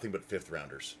picks for nothing but 5th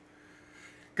rounders.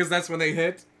 Because that's when they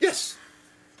hit? Yes.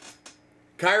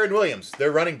 Kyron Williams,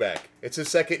 their running back. It's his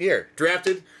second year.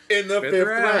 Drafted in the 5th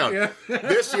round. Yeah.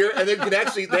 This year, and they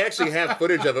actually have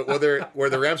footage of it where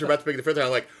the Rams are about to pick the 5th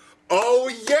round. Like,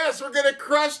 oh yes, we're gonna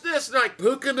crush this. And like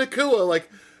Puka Nacua, like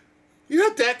you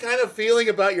had that kind of feeling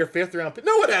about your 5th round pick.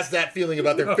 No one has that feeling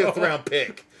about their 5th round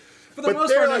pick. For the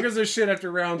most part, no one gives a shit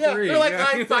after round 3. They're like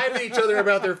high-fiving each other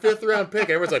about their 5th round pick.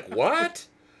 Everyone's like, what?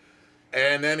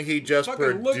 And then he just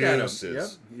fucking produces. Look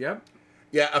at him. Yep.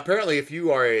 Yeah, apparently if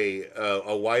you are a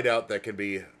wideout that can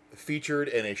be featured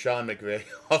in a Sean McVay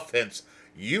offense,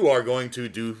 you are going to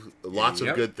do lots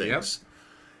of good things.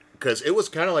 Because it was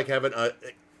kind of like having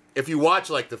if you watch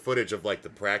like the footage of like the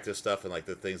practice stuff and like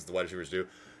the things the wide receivers do,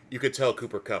 you could tell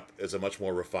Cooper Kupp is a much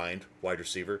more refined wide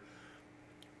receiver.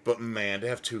 But man, to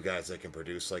have 2 guys that can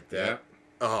produce like that,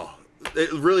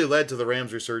 it really led to the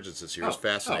Rams' resurgence this year. It's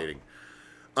fascinating.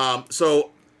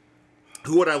 So,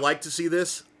 who would I like to see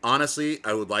this? Honestly,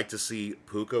 I would like to see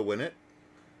Puka win it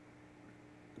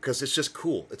because it's just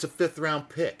cool. It's a 5th round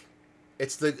pick.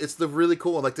 It's the really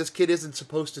cool one. Like, this kid isn't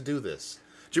supposed to do this.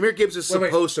 Jahmyr Gibbs is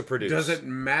supposed to produce. Does it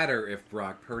matter if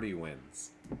Brock Purdy wins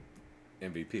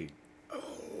MVP?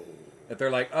 If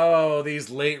they're like, oh, these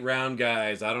late round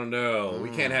guys, I don't know. We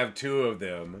can't have 2 of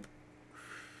them.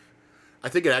 I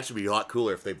think it'd actually be a lot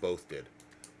cooler if they both did.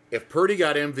 If Purdy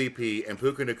got MVP and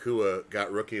Puka Nacua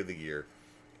got Rookie of the Year,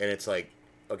 and it's like,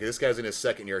 okay, this guy's in his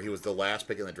 2nd year. He was the last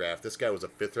pick in the draft. This guy was a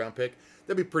 5th round pick.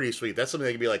 That'd be pretty sweet. That's something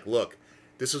they can be like, look,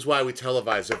 this is why we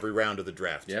televise every round of the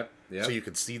draft. Yep. So you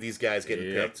can see these guys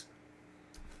getting picked.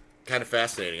 Kind of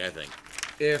fascinating, I think.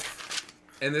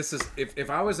 If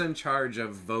I was in charge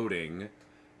of voting,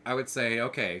 I would say,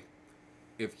 okay,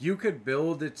 if you could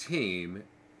build a team,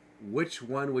 which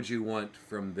one would you want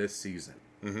from this season?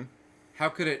 Mm-hmm. How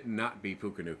could it not be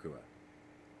Puka Nacua?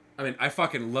 I mean, I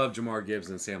fucking love Jamar Gibbs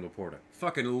and Sam Laporta.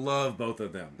 Fucking love both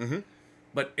of them. Mm-hmm.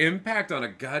 But impact on a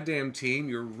goddamn team,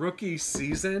 your rookie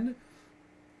season.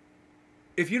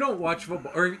 If you don't watch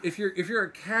football, or if you're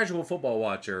a casual football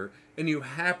watcher and you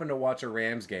happen to watch a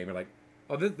Rams game, you're like,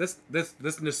 oh, this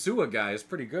Nasua guy is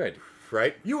pretty good.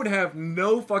 Right? You would have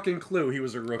no fucking clue he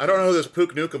was a rookie. I don't know who this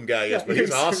Puka Nukem guy is, but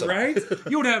he's awesome. Right?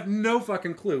 You would have no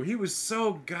fucking clue. He was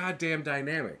so goddamn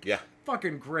dynamic. Yeah.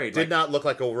 Fucking great. Did not look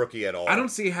like a rookie at all. I don't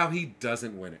see how he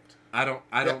doesn't win it. I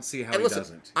don't see how he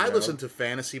doesn't. I listened to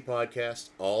fantasy podcasts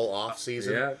all off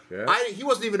season. Yeah. He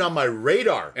wasn't even on my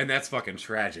radar. And that's fucking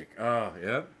tragic. Oh,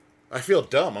 yeah. I feel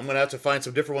dumb. I'm going to have to find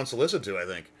some different ones to listen to, I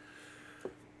think.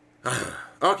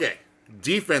 Okay.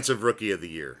 Defensive Rookie of the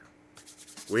Year.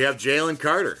 We have Jalen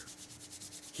Carter.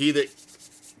 He that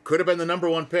could have been the number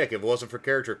one pick if it wasn't for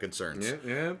character concerns.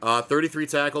 Yeah. 33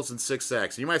 tackles and 6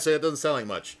 sacks. You might say that doesn't sound like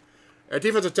much. At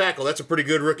defensive tackle, that's a pretty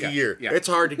good rookie year. Yeah. It's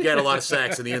hard to get a lot of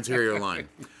sacks in the interior line.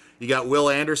 You got Will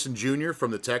Anderson Jr.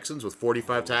 from the Texans with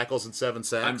 45 tackles and 7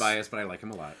 sacks. I'm biased, but I like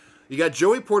him a lot. You got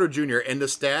Joey Porter Jr., and the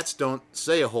stats don't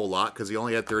say a whole lot because he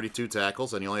only had 32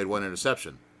 tackles and he only had 1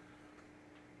 interception.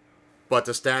 But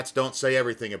the stats don't say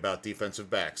everything about defensive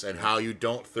backs and how you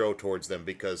don't throw towards them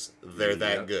because they're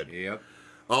that good. Yep.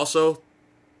 Also,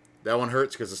 that one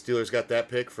hurts because the Steelers got that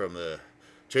pick from the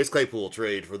Chase Claypool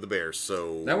trade for the Bears.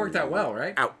 So that worked out well,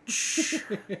 right? Ouch.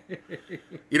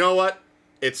 You know what?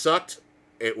 It sucked.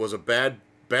 It was a bad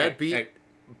beat. Hey.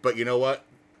 But you know what?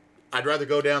 I'd rather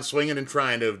go down swinging and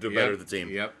trying to better the team.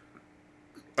 Yep.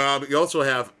 You also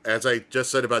have, as I just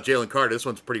said about Jalen Carter, this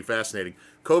one's pretty fascinating.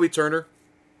 Kobe Turner,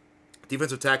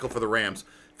 defensive tackle for the Rams,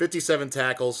 57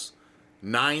 tackles,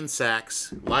 9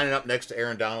 sacks, lining up next to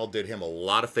Aaron Donald, did him a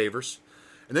lot of favors.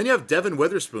 And then you have Devin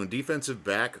Witherspoon, defensive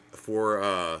back for,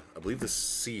 I believe, the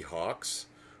Seahawks,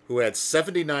 who had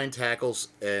 79 tackles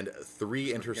and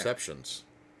 3 interceptions. Yeah.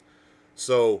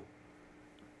 So,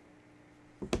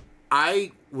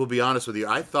 I will be honest with you.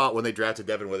 I thought when they drafted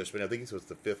Devin Witherspoon, I think this was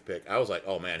the 5th pick, I was like,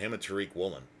 oh man, him and Tariq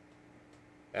Woolen.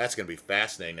 That's going to be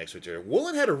fascinating next year.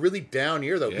 Woolen had a really down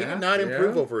year, though. He did not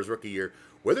improve over his rookie year.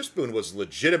 Witherspoon was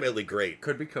legitimately great.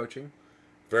 Could be coaching.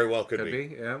 Very well could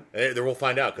be. Yeah. We'll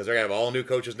find out because they're going to have all new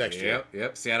coaches next year.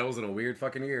 Yep. Seattle's in a weird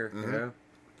fucking year. Mm-hmm. Yeah.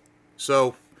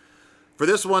 So, for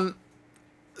this one,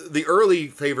 the early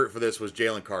favorite for this was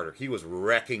Jalen Carter. He was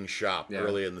wrecking shop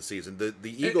early in the season. The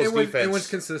Eagles' defense... It was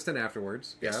consistent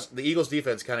afterwards. Yes. Yeah. The Eagles'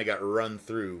 defense kind of got run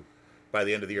through by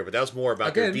the end of the year, but that was more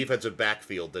about their defensive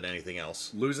backfield than anything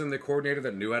else. Losing the coordinator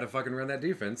that knew how to fucking run that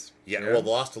defense. Yeah, well,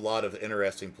 lost a lot of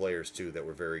interesting players, too, that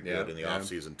were very good in the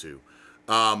offseason, too.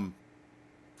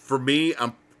 For me,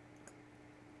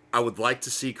 I would like to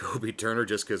see Kobe Turner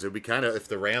just because it would be kind of, if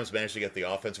the Rams managed to get the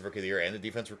offensive rookie of the year and the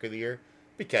defensive rookie of the year,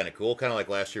 it'd be kind of cool, kind of like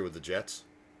last year with the Jets.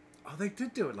 Oh, they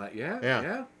did do it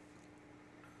yeah.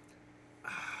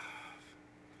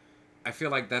 I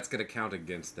feel like that's going to count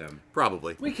against them.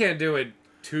 Probably. We can't do it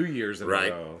 2 years in a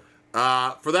row.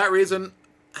 For that reason,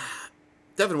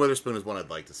 Devin Witherspoon is one I'd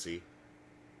like to see.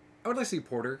 I would like to see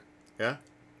Porter. Yeah?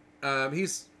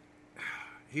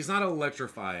 He's not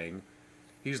electrifying.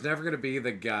 He's never going to be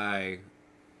the guy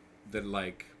that,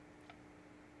 like...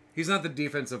 He's not the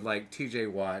defensive, like, T.J.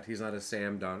 Watt. He's not a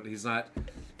Sam Donald. He's not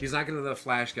going to the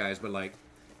flash guys, but, like...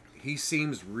 He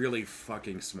seems really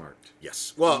fucking smart.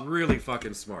 Yes. Well, really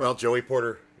fucking smart. Well, Joey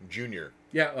Porter Jr.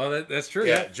 Yeah, well, that's true.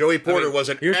 Yeah, Joey Porter was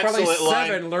an excellent probably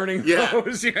 7 learning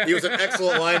those. Yeah. He was an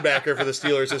excellent linebacker for the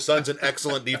Steelers. His son's an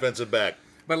excellent defensive back.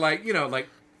 But, like, you know, like...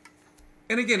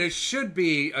 And again, it should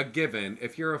be a given.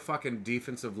 If you're a fucking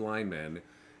defensive lineman,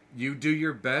 you do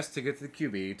your best to get to the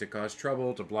QB, to cause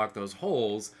trouble, to block those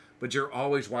holes... But you're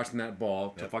always watching that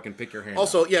ball to fucking pick your hand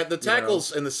Also, up, the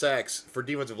tackles and the sacks for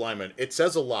defensive linemen, it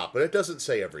says a lot, but it doesn't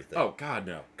say everything. Oh, God,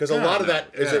 no. Because a lot of that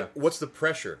is what's the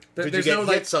pressure? Did you get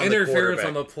hits on interference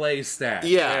on the play stat?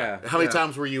 Yeah. How many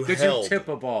times were you held? Did you tip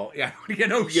a ball? Yeah.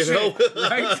 Shit.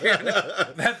 Right?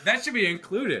 Yeah, that should be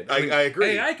included. I agree.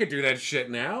 Hey, I could do that shit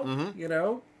now, you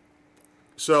know?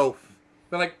 So.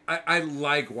 But, like, I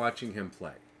like watching him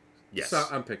play. Yes. So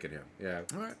I'm picking him. Yeah.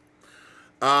 All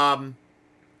right.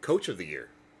 Coach of the Year.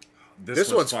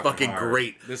 This one's fucking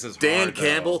great. This is Dan hard,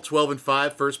 Campbell,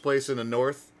 12-5, first place in the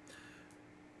North.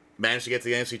 Managed to get to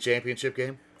the NFC Championship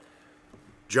game.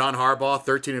 John Harbaugh,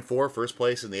 13-4, first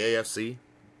place in the AFC.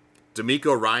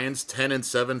 D'Amico Ryans,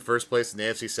 10-7, first place in the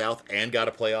AFC South, and got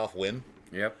a playoff win.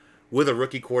 Yep. With a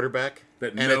rookie quarterback.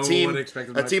 That and no a team, one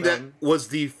expected a team that was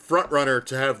the front runner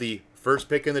to have the first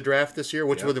pick in the draft this year,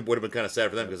 which would have been kind of sad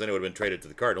for them because then it would have been traded to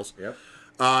the Cardinals. Yep.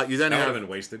 You then would have been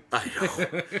wasted. I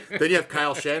know. Then you have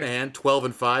Kyle Shanahan,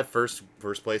 12-5,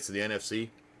 first place in the NFC.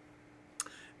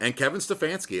 And Kevin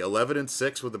Stefanski,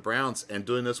 11-6 with the Browns, and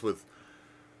doing this with,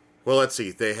 well, let's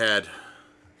see, they had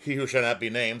he who shall not be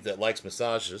named that likes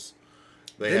massages.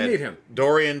 They had meet him.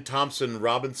 Dorian Thompson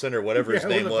Robinson or whatever his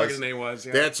name was. His name was.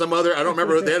 Yeah. They had some other, I don't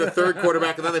remember, they had a third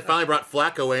quarterback, and then they finally brought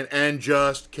Flacco in and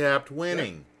just kept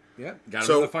winning. Yeah, got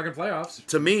him in the fucking playoffs.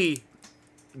 To me,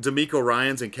 D'Amico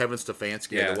Ryans and Kevin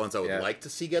Stefanski are the ones I would like to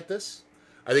see get this.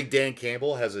 I think Dan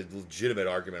Campbell has a legitimate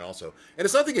argument also. And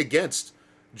it's nothing against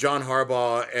John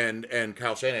Harbaugh and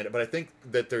Kyle Shanahan, but I think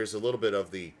that there's a little bit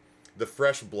of the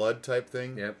fresh blood type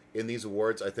thing in these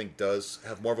awards, I think, does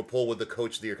have more of a pull with the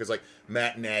coach of the year. Because, like,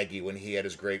 Matt Nagy, when he had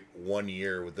his great 1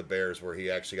 year with the Bears where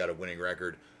he actually got a winning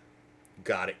record,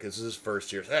 got it because this is his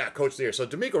first year. Coach of the year. So,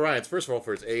 D'Amico Ryans, first of all,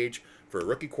 for his age, for a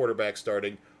rookie quarterback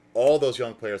starting, all those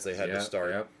young players they had to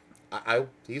start,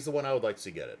 he's the one I would like to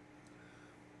see get it.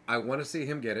 I want to see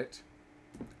him get it.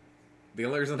 The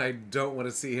only reason I don't want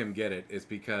to see him get it is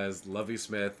because Lovie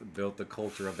Smith built the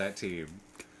culture of that team.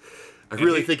 I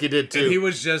really think he did too.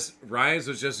 And Ryans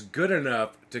was just good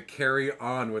enough to carry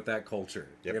on with that culture,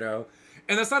 you know?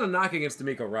 And that's not a knock against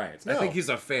D'Amico Ryans. No. I think he's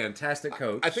a fantastic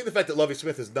coach. I think the fact that Lovie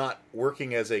Smith is not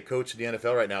working as a coach in the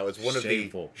NFL right now is one of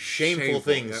the shameful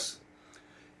things. Yep.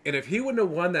 And if he wouldn't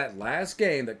have won that last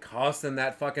game that cost them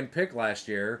that fucking pick last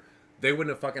year, they wouldn't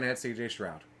have fucking had C.J.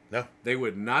 Stroud. No. They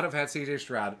would not have had C.J.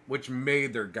 Stroud, which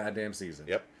made their goddamn season.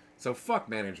 Yep. So fuck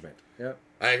management. Yep.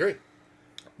 I agree.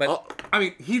 But, I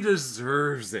mean, he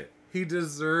deserves it. He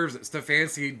deserves it.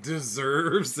 Stefanski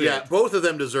deserves it. Yeah, both of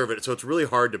them deserve it, so it's really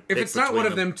hard to pick If it's not one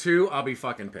of them two, I'll be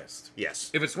fucking pissed. Yes.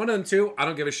 If it's one of them two, I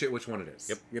don't give a shit which one it is.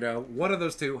 Yep. You know, one of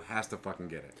those two has to fucking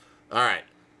get it. All right.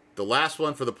 The last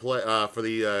one for the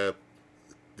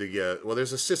well,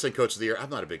 there's assistant coach of the year. I'm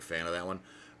not a big fan of that one.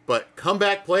 But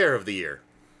comeback player of the year.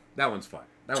 That one's fun.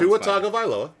 Tua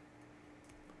Tagovailoa.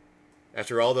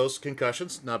 After all those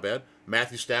concussions, not bad.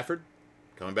 Matthew Stafford.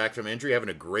 Coming back from injury, having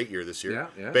a great year this year.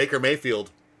 Yeah. Baker Mayfield,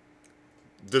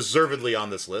 deservedly on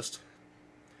this list.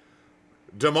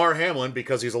 Damar Hamlin,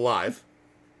 because he's alive,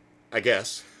 I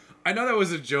guess. I know that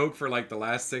was a joke for like the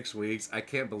last 6 weeks. I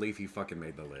can't believe he fucking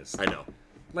made the list. I know.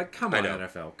 Like, come on,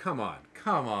 NFL. Come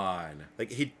on.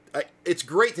 Like, it's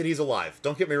great that he's alive.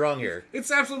 Don't get me wrong here. It's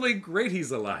absolutely great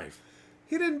he's alive.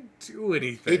 He didn't do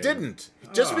anything. He didn't.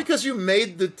 Just because you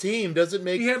made the team doesn't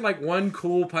make... He had like one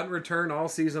cool punt return all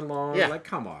season long. Yeah. Like,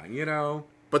 come on, you know?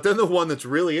 But then the one that's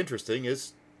really interesting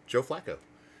is Joe Flacco.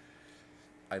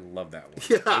 I love that one.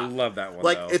 Yeah. I love that one,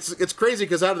 like, though. It's crazy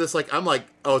because out of this, like, I'm like,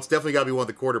 oh, it's definitely got to be one of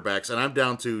the quarterbacks. And I'm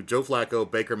down to Joe Flacco,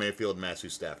 Baker Mayfield, and Matthew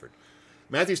Stafford.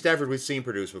 Matthew Stafford we've seen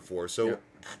produce before, so...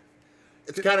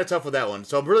 It's kind of tough with that one.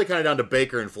 So I'm really kind of down to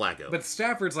Baker and Flacco. But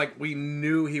Stafford's like, we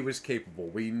knew he was capable.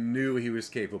 He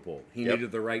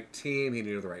needed the right team. He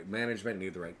needed the right management. He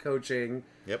needed the right coaching.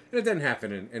 Yep. And it didn't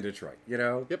happen in Detroit, you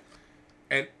know? Yep.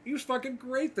 And he was fucking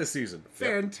great this season.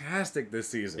 Fantastic this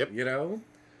season, Yep. you know?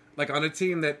 Like on a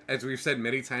team that, as we've said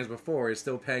many times before, is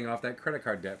still paying off that credit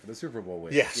card debt for the Super Bowl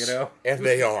win. Yes. You know? And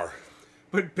they are.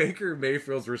 But Baker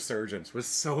Mayfield's resurgence was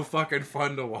so fucking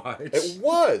fun to watch. It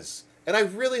was. And I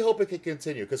really hope it can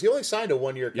continue because he only signed a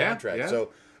 1-year contract. Yeah. So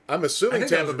I'm assuming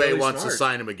Tampa Bay wants to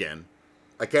sign him again.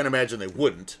 I can't imagine they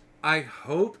wouldn't. I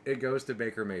hope it goes to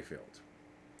Baker Mayfield.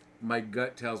 My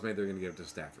gut tells me they're going to give it to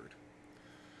Stafford.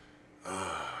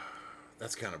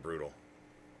 That's kind of brutal.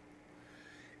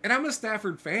 And I'm a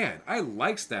Stafford fan. I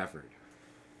like Stafford.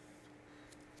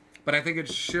 But I think it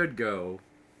should go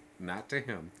not to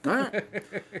him. All right.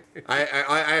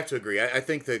 I have to agree. I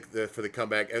think that for the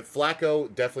comeback,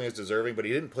 Flacco definitely is deserving, but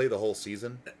he didn't play the whole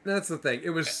season. That's the thing. It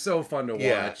was so fun to watch.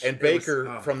 Yeah, and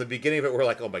Baker, from the beginning of it, we're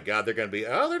like, oh my God, they're going to be,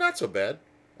 they're not so bad.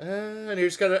 And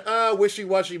he's kind of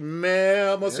wishy-washy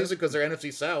almost season because they're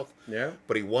NFC South. Yeah.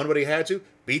 But he won what he had to.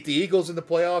 Beat the Eagles in the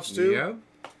playoffs, too. Yeah.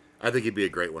 I think he'd be a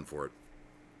great one for it.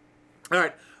 All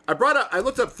right. I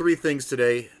looked up 3 things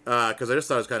today because I just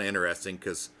thought it was kind of interesting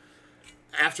because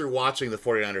after watching the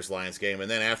 49ers-Lions game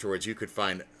and then afterwards you could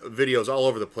find videos all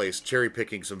over the place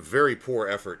cherry-picking some very poor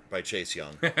effort by Chase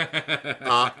Young.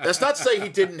 That's not to say he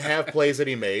didn't have plays that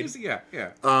he made. Yeah.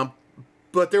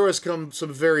 But there was some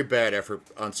very bad effort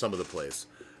on some of the plays.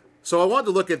 So I wanted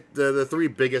to look at the 3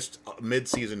 biggest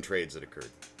mid-season trades that occurred.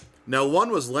 Now,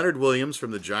 one was Leonard Williams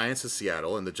from the Giants to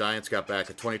Seattle, and the Giants got back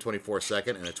a 2024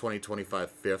 second and a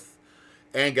 2025 fifth,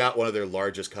 and got one of their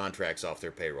largest contracts off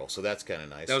their payroll. So that's kind of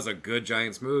nice. That was a good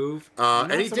Giants move.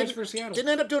 And he for Seattle. Didn't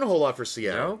end up doing a whole lot for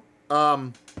Seattle.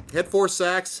 No? Had 4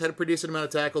 sacks, had a pretty decent amount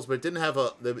of tackles, but it didn't have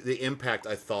the impact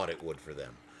I thought it would for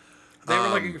them. They were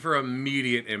looking for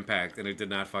immediate impact, and it did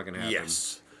not fucking happen.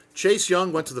 Yes. Chase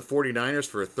Young went to the 49ers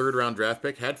for a 3rd-round draft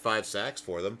pick, had 5 sacks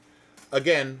for them.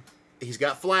 Again, he's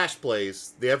got flash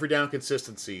plays. The every down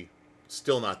consistency,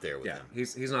 still not there with him.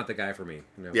 He's not the guy for me.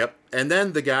 No. Yep. And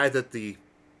then the guy that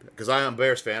because I am a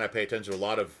Bears fan, I pay attention to a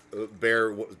lot of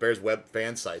Bears web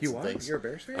fan sites and things. You're a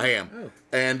Bears fan? I am. Oh.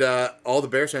 And all the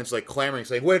Bears fans like clamoring,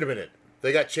 saying, wait a minute.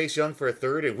 They got Chase Young for a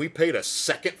third, and we paid a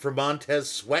second for Montez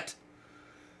Sweat?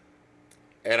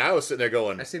 And I was sitting there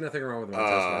going, I see nothing wrong with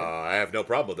Montez Sweat. I have no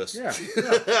problem with this.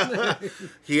 Yeah.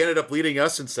 He ended up leading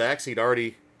us in sacks. He'd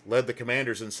already led the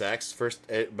Commanders in sacks.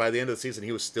 By the end of the season,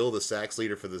 he was still the sacks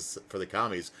leader for the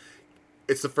Commies.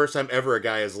 It's the first time ever a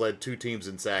guy has led 2 teams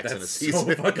in sacks in a season.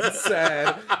 That's so fucking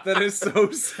sad. That is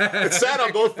so sad. It's sad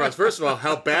on both fronts. First of all,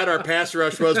 how bad our pass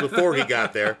rush was before he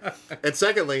got there. And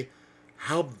secondly,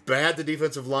 how bad the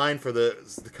defensive line for the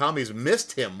Commies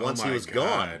missed him once he was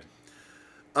gone.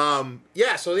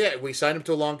 We signed him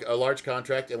to a large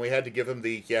contract, and we had to give him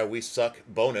the we suck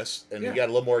bonus, and he got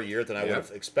a little more a year than I would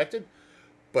have expected.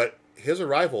 But his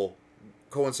arrival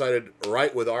coincided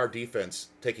right with our defense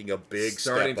taking a big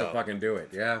starting step up. to fucking do it.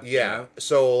 Yeah.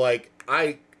 So like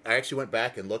I actually went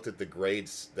back and looked at the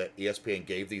grades that ESPN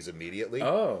gave these immediately.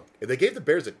 Oh. And they gave the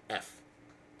Bears an F.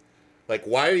 Like,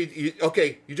 why are you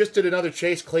okay, you just did another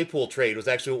Chase Claypool trade, was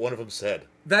actually what one of them said.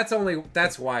 That's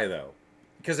why, though.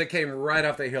 Because it came right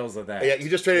off the heels of that. Yeah, you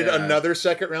just traded another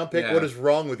second-round pick? Yeah. What is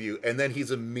wrong with you? And then he's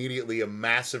immediately a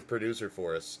massive producer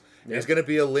for us. Yeah. He's going to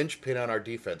be a linchpin on our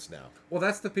defense now. Well,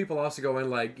 that's the people also going,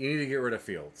 like, you need to get rid of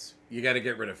Fields. You got to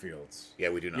get rid of Fields. Yeah,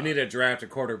 we do not. You need to draft a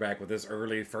quarterback with this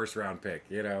early first-round pick,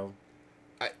 you know?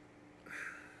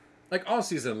 Like, all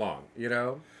season long, you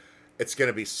know? It's going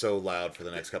to be so loud for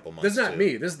the next couple months. This is not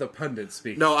me. This is the pundit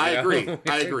speaking. No, I agree.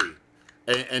 I agree.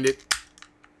 And it...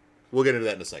 We'll get into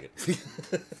that in a second.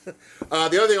 The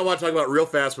other thing I want to talk about real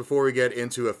fast before we get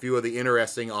into a few of the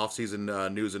interesting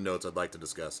offseason news and notes I'd like to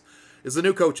discuss is the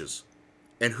new coaches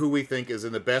and who we think is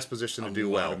in the best position to do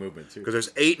well. Because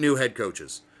there's 8 new head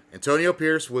coaches. Antonio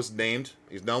Pierce was named.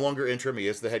 He's no longer interim. He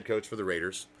is the head coach for the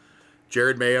Raiders.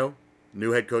 Jared Mayo,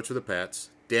 new head coach for the Pats.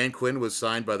 Dan Quinn was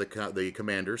signed by the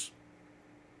Commanders.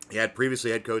 He had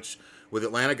previously head coach with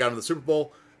Atlanta, got into the Super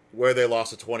Bowl, where they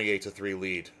lost a 28-3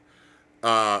 lead.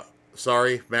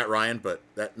 Sorry, Matt Ryan, but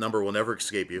that number will never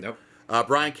escape you. Nope.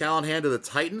 Brian Callahan to the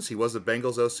Titans. He was the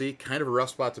Bengals OC. Kind of a rough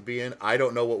spot to be in. I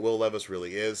don't know what Will Levis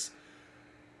really is.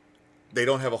 They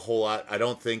don't have a whole lot. I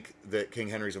don't think that King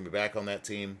Henry's going to be back on that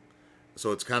team.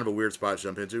 So it's kind of a weird spot to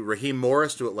jump into. Raheem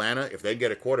Morris to Atlanta. If they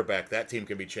get a quarterback, that team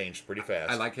can be changed pretty fast.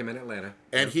 I like him in Atlanta.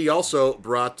 And he also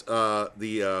brought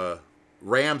the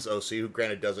Rams OC, who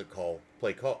granted doesn't call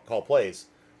plays,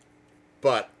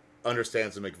 but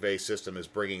understands the McVay system, is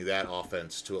bringing that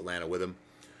offense to Atlanta with him,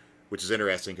 which is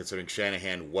interesting considering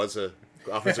Shanahan was a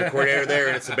offensive coordinator there,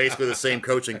 and it's basically the same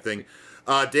coaching thing.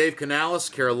 Dave Canales,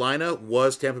 Carolina,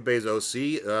 was Tampa Bay's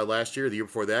OC last year. The year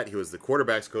before that, he was the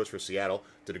quarterback's coach for Seattle.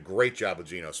 Did a great job with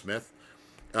Geno Smith.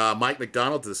 Mike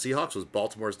McDonald to the Seahawks was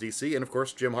Baltimore's DC, and of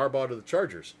course Jim Harbaugh to the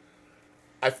Chargers.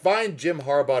 I find Jim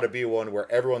Harbaugh to be one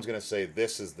where everyone's going to say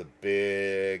this is the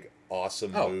big,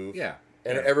 awesome move. Yeah.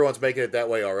 And everyone's making it that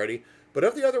way already. But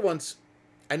of the other ones,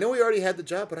 I know he already had the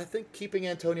job, but I think keeping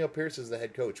Antonio Pierce as the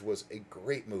head coach was a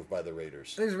great move by the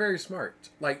Raiders. He's very smart.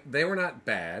 Like, they were not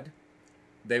bad.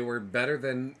 They were better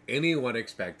than anyone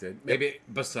expected. Maybe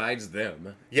besides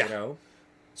them. Yeah. You know?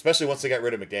 Especially once they got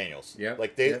rid of McDaniels. Yeah.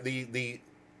 Like, the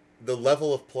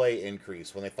level of play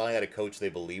increase when they finally had a coach they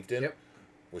believed in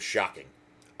was shocking.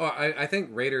 Oh, I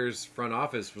think Raiders front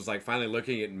office was, like, finally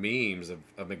looking at memes of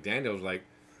McDaniels, like,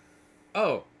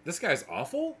 oh, this guy's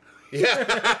awful?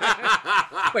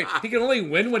 Yeah. Wait, he can only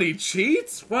win when he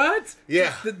cheats? What?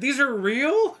 Yeah. These are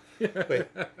real? Wait,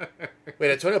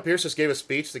 Antonio Pierce just gave a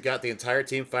speech that got the entire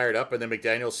team fired up, and then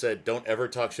McDaniel said, don't ever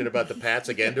talk shit about the Pats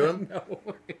again to him? No.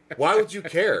 Why would you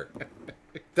care?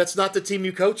 That's not the team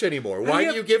you coach anymore. Why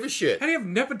do you give a shit? How do you have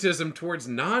nepotism towards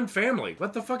non-family?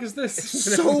 What the fuck is this?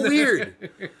 It's so weird.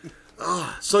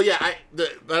 So yeah,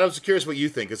 I was curious what you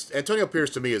think. Antonio Pierce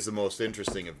to me is the most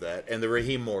interesting of that, and the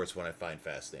Raheem Morris one I find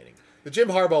fascinating. The Jim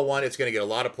Harbaugh one, it's going to get a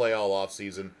lot of play all off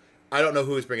season. I don't know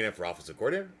who he's bringing in for offensive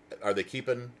coordinator. Are they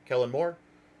keeping Kellen Moore?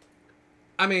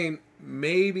 I mean,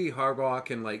 maybe Harbaugh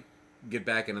can like get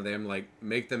back into them, like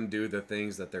make them do the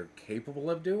things that they're capable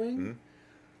of doing. Mm-hmm.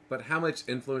 But how much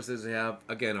influence does he have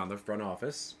again on the front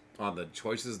office, on the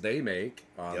choices they make,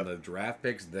 on the draft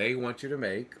picks they want you to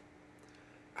make?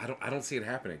 I don't see it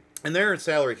happening. And they're in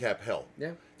salary cap hell.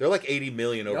 Yeah. They're like $80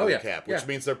 million over the cap, which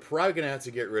means they're probably going to have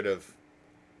to get rid of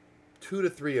 2 to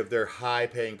 3 of their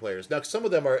high-paying players. Now, some of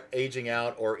them are aging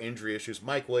out or injury issues.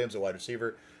 Mike Williams, a wide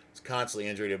receiver, He's constantly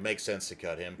injured. It makes sense to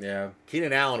cut him. Yeah.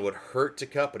 Keenan Allen would hurt to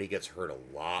cut, but he gets hurt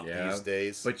a lot these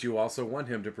days. But you also want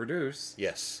him to produce.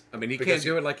 Yes. I mean, he can't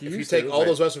do it like he used to. If you take all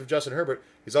those reps from Justin Herbert,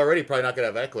 he's already probably not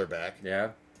going to have Eckler back.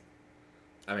 Yeah.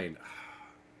 I mean,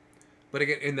 but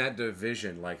again, in that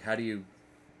division, like, how do you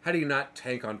not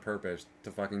tank on purpose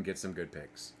to fucking get some good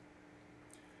picks?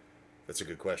 That's a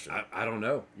good question. I don't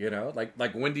know.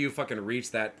 Like when do you fucking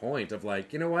reach that point of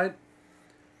like, you know what?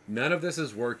 None of this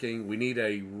is working. We need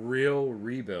a real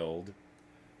rebuild,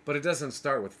 but it doesn't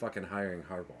start with fucking hiring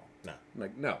Harbaugh. No.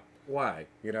 Like, no. Why?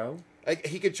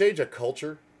 He could change a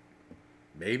culture.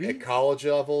 Maybe. At college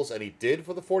levels, and he did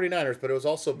for the 49ers, but it was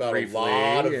also about a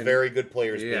lot of very good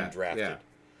players being drafted.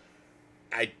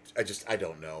 Yeah. I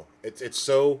don't know. It's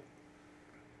so...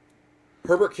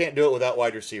 Herbert can't do it without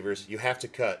wide receivers. You have to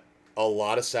cut a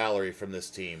lot of salary from this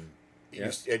team.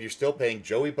 Yeah. And you're still paying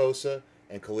Joey Bosa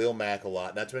and Khalil Mack a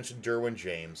lot, not to mention Derwin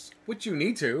James. Which you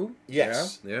need to.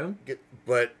 Yes. Yeah.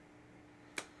 But...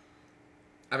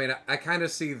 I mean, I kind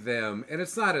of see them, and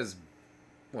it's not as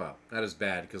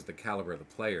bad because the caliber of the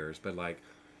players, but like,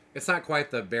 it's not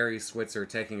quite the Barry Switzer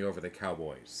taking over the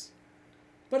Cowboys.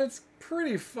 But it's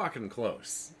pretty fucking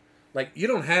close. Like, you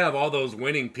don't have all those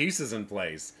winning pieces in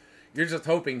place. You're just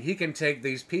hoping he can take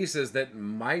these pieces that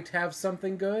might have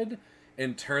something good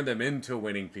and turn them into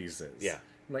winning pieces. Yeah.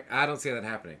 Like, I don't see that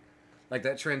happening. Like,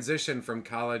 that transition from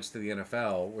college to the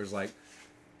NFL was like,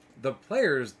 the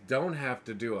players don't have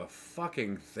to do a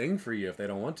fucking thing for you if they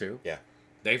don't want to. Yeah.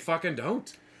 They fucking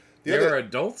don't. They're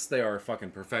adults. They are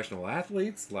fucking professional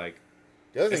athletes. Like,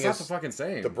 the other thing it's not the fucking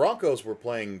same. The Broncos were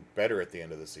playing better at the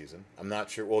end of the season. I'm not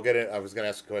sure. We'll get it. I was going to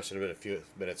ask a question in a few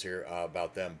minutes here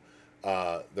about them.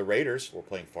 The Raiders were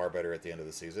playing far better at the end of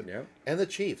the season. Yeah. And the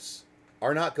Chiefs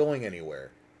are not going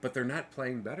anywhere. But they're not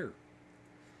playing better.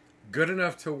 Good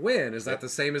enough to win is not the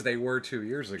same as they were 2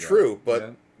 years ago. True,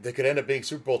 but they could end up being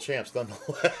Super Bowl champs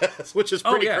nonetheless, which is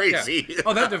pretty crazy. Yeah.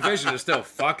 Oh, that division is still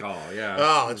fuck all, yeah.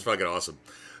 Oh, it's fucking awesome.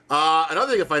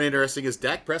 Another thing I find interesting is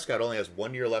Dak Prescott only has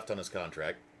 1 year left on his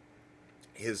contract.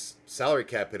 His salary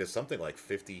cap hit is something like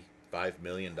 $55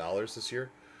 million this year.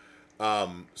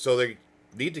 So they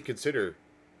need to consider,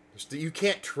 you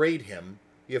can't trade him.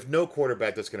 You have no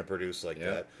quarterback that's going to produce like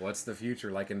that. What's the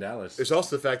future like in Dallas? There's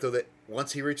also the fact, though, that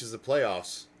once he reaches the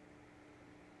playoffs,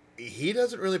 he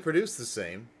doesn't really produce the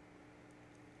same.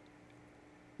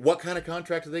 What kind of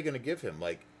contract are they going to give him?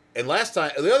 And last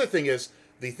time, the other thing is,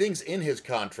 the things in his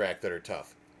contract that are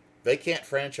tough. They can't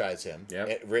franchise him,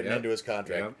 written into his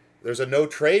contract. Yep. There's a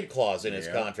no-trade clause in his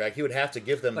contract. He would have to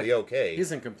give them the okay.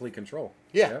 He's in complete control.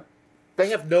 Yeah. Yep. They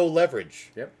have no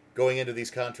leverage going into these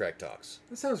contract talks.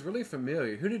 That sounds really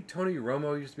familiar. Who did Tony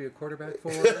Romo used to be a quarterback for?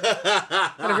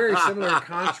 Had a very similar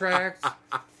contract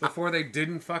before they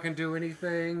didn't fucking do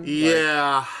anything.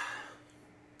 Yeah.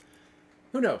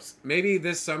 Who knows? Maybe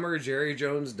this summer Jerry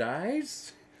Jones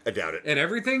dies? I doubt it. And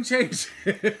everything changes.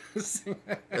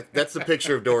 That's the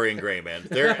picture of Dorian Gray, man.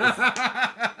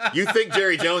 You think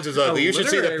Jerry Jones is ugly? You should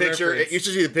see the picture. Reference. You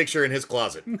should see the picture in his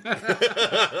closet.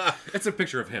 It's a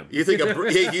picture of him. You think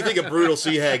a brutal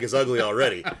sea hag is ugly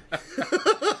already?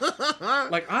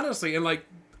 Like, honestly, and like,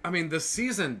 I mean, the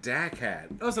season Dak had,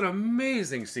 that was an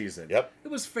amazing season. Yep. It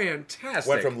was fantastic.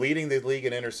 Went from leading the league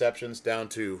in interceptions down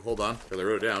to, hold on, because I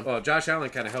wrote it down. Well, Josh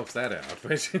Allen kind of helps that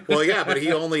out. Well, yeah, but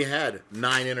he only had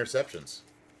 9 interceptions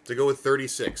to go with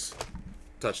 36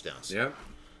 touchdowns. Yep.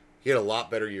 He had a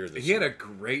lot better year this year. He had a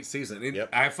great season.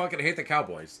 I fucking hate the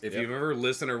Cowboys. If you've ever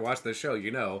listened or watched the show, you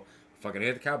know, I fucking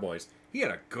hate the Cowboys. He had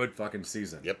a good fucking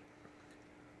season. Yep.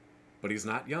 But he's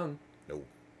not young. No.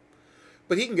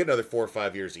 But he can get another 4 or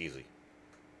 5 years easy.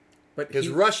 But his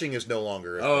rushing is no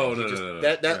longer a thing. No.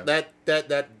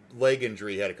 That leg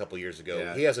injury he had a couple years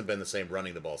ago, he hasn't been the same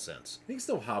running the ball since. He can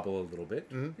still hobble a little bit.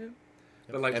 Mm-hmm. Yeah.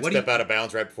 But like, and step out of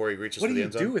bounds right before he reaches for the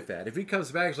end zone. What do you do with that? If he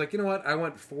comes back, he's like, you know what? I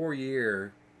want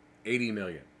 4-year, $80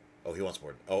 million. Oh, he wants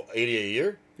more. Oh, 80 a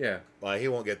year? Yeah. Well, he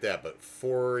won't get that, but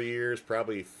 4 years,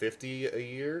 probably 50 a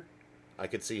year, I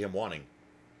could see him wanting.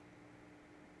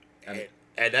 And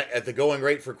at the going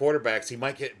rate for quarterbacks, he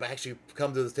might actually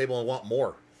come to the table and want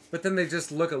more. But then they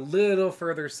just look a little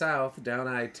further south, down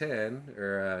I-10,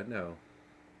 or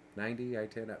 90,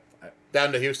 I-10.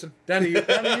 Down to Houston? Down to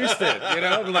Houston, you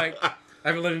know? Like, I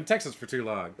haven't lived in Texas for too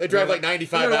long. They drive like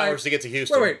 95 hours to get to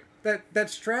Houston. Wait, that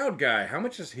Stroud guy, how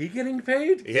much is he getting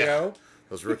paid? Yeah, you know?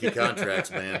 Those rookie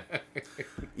contracts, man.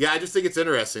 Yeah, I just think it's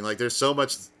interesting. Like, there's so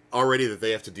much already that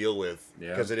they have to deal with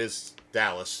because it is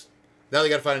Dallas. Now they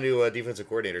got to find a new defensive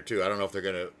coordinator, too. I don't know if they're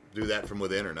going to do that from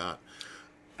within or not.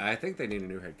 I think they need a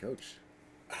new head coach.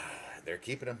 They're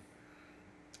keeping him.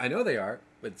 I know they are,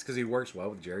 but it's because he works well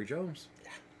with Jerry Jones.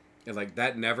 Yeah. And, like,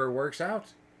 that never works out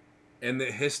in the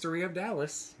history of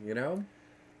Dallas, you know?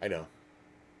 I know.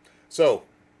 So,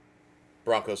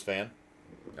 Broncos fan,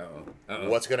 Uh-oh.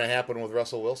 what's going to happen with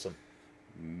Russell Wilson?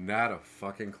 Not a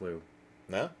fucking clue.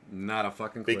 No? Not a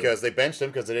fucking clue. Because they benched him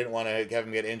because they didn't want to have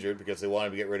him get injured because they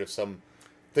wanted to get rid of some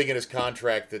thing in his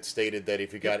contract that stated that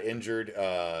if he got injured,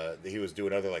 he was due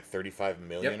another like $35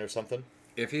 million or something.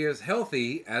 If he is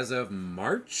healthy as of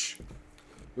March,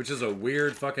 which is a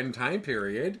weird fucking time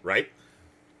period, right?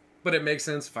 But it makes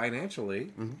sense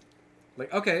financially. Mm-hmm.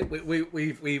 Like, okay,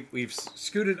 we've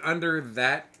scooted under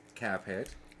that cap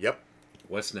hit. Yep.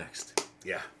 What's next?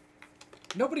 Yeah.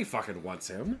 Nobody fucking wants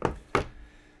him.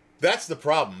 That's the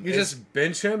problem. You just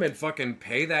bench him and fucking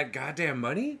pay that goddamn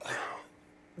money?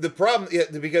 The problem,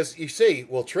 because you say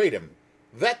we'll trade him.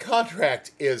 That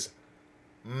contract is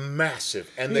massive,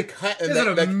 and he's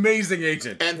an amazing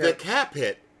agent, and the cap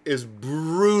hit is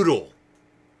brutal.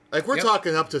 Like we're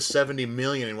talking up to $70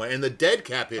 million, and the dead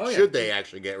cap hit, should they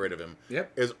actually get rid of him,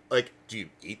 is like, do you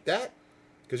eat that?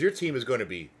 Because your team is going to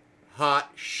be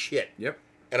hot shit. Yep.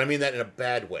 And I mean that in a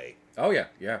bad way. Oh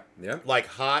yeah. Like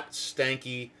hot,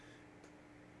 stanky,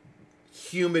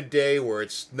 humid day where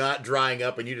it's not drying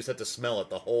up, and you just have to smell it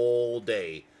the whole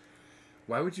day.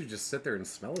 Why would you just sit there and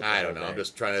smell it? I don't know. I'm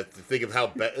just trying to think of how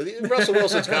bad Russell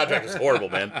Wilson's contract is horrible,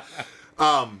 man.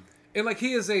 And like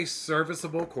he is a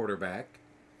serviceable quarterback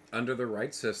under the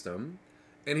right system,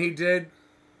 and he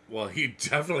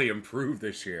definitely improved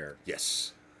this year.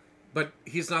 Yes, but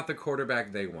he's not the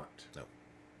quarterback they want. No,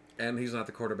 and he's not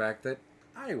the quarterback that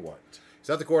I want. He's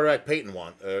not the quarterback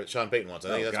Sean Payton wants. I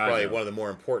think that's probably one of the more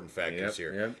important factors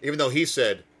here. Yep. Even though he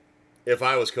said, if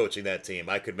I was coaching that team,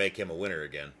 I could make him a winner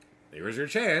again. Here's your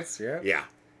chance. Yeah.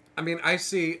 I mean, I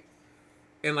see,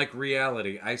 in like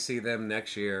reality, I see them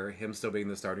next year, him still being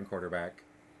the starting quarterback,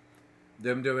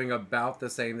 them doing about the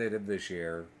same they did this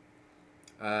year,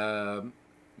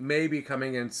 maybe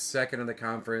coming in second in the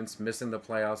conference, missing the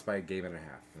playoffs by a game and a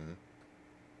half. Mm-hmm.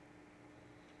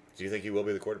 Do you think he will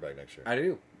be the quarterback next year? I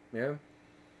do. Yeah.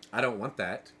 I don't want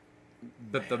that.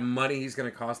 But the money he's going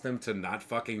to cost them to not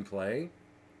fucking play.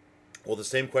 Well, the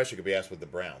same question could be asked with the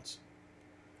Browns.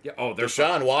 Yeah.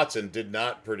 Deshaun Watson did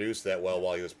not produce that well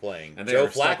while he was playing. Joe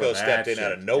Flacco stepped in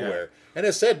out of nowhere and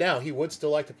has said now he would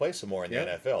still like to play some more in the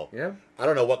NFL. Yeah. I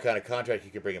don't know what kind of contract he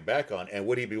could bring him back on, and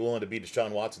would he be willing to be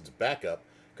Deshaun Watson's backup?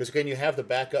 Because can you have the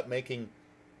backup making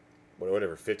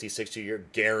whatever 50, 60 year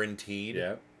guaranteed?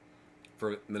 Yeah.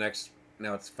 For the next,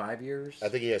 now it's 5 years. I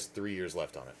think he has 3 years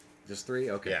left on it. Just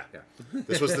 3? Okay. Yeah.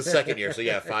 This was the second year, so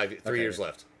 3 years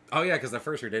left. Oh, yeah, because the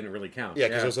first year didn't really count. Yeah,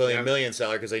 because it was only $1 million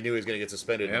salary because they knew he was going to get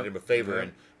suspended and did him a favor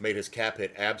and made his cap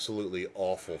hit absolutely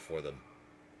awful for them.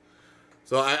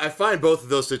 So I find both of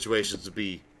those situations to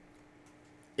be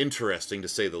interesting, to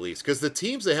say the least. Because the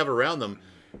teams they have around them,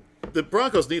 the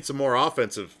Broncos need some more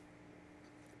offensive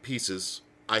pieces,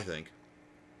 I think.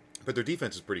 But their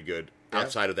defense is pretty good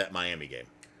outside of that Miami game.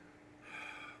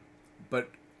 But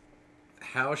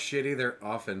how shitty their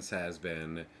offense has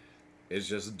been is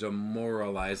just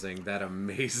demoralizing that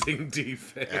amazing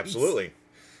defense. Absolutely.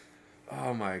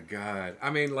 Oh my God. I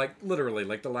mean, like, literally,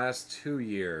 like the last 2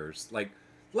 years, like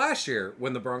last year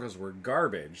when the Broncos were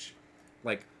garbage,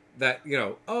 like that,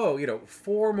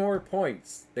 4 more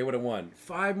points, they would have won.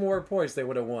 5 more points, they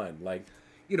would have won. Like,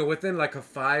 within like a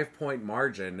 5-point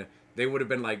margin, they would have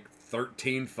been like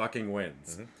 13 fucking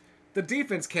wins. Mm-hmm. The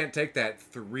defense can't take that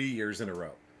 3 years in a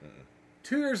row.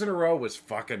 2 years in a row was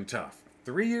fucking tough.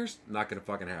 3 years, not going to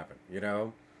fucking happen,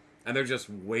 And they're just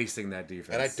wasting that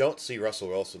defense. And I don't see Russell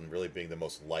Wilson really being the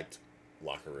most liked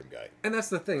locker room guy. And that's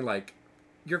the thing, like,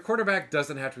 your quarterback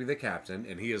doesn't have to be the captain,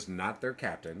 and he is not their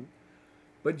captain,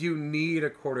 but you need a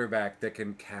quarterback that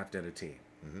can captain a team.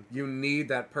 Mm-hmm. You need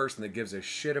that person that gives a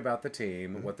shit about the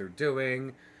team, what they're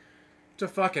doing, to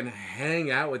fucking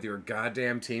hang out with your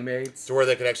goddamn teammates. To where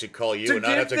they can actually call you and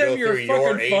not have to go through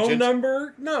your agent. Phone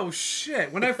number? No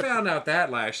shit. When I found out that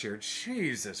last year,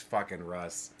 Jesus fucking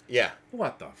Russ. Yeah.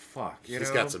 What the fuck? He's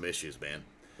got some issues, man.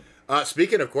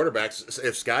 Speaking of quarterbacks,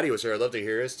 if Scotty was here, I'd love to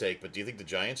hear his take, but do you think the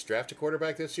Giants draft a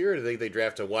quarterback this year, or do you think they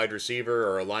draft a wide receiver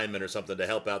or a lineman or something to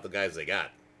help out the guys they got?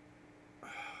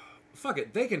 Fuck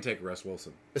it. They can take Russ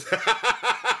Wilson.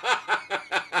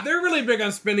 They're really big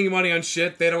on spending money on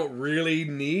shit they don't really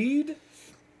need.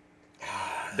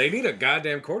 They need a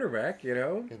goddamn quarterback,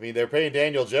 I mean, they're paying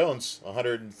Daniel Jones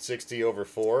 $160 over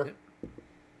 4.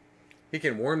 He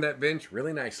can warm that bench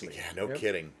really nicely. Yeah, no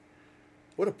kidding.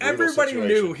 What a brutal Everybody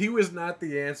situation. knew he was not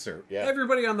the answer. Yeah.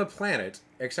 Everybody on the planet,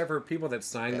 except for people that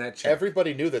signed that check.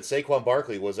 Everybody knew that Saquon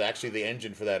Barkley was actually the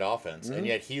engine for that offense, and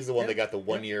yet he's the one that got the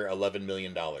 1 year, $11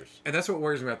 million. And that's what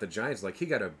worries me about the Giants. Like, he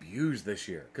got abused this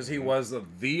year because he was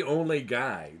the only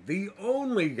guy. The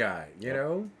only guy, you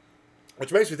know?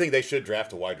 Which makes me think they should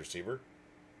draft a wide receiver.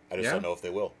 I just don't know if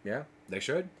they will. Yeah, they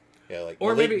should. Yeah, like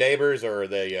or Malik maybe Neighbors or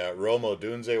the Romo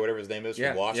Dunze, whatever his name is,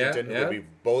 from Washington,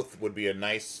 would be a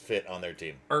nice fit on their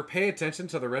team. Or pay attention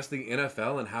to the rest of the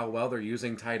NFL and how well they're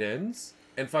using tight ends,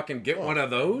 and fucking get one of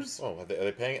those. Oh, are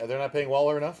they paying? They're not paying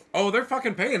Waller enough? Oh, they're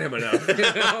fucking paying him enough. You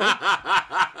know?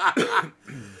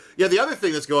 Yeah, the other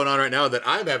thing that's going on right now that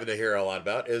I'm having to hear a lot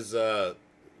about is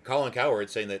Colin Cowherd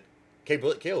saying that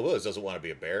Caleb Williams doesn't want to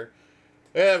be a Bear.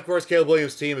 Yeah, of course, Caleb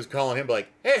Williams' team is calling him like,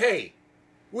 hey,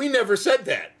 we never said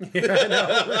that. Yeah, I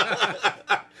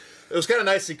know. It was kind of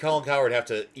nice to see Colin Cowherd have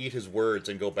to eat his words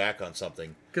and go back on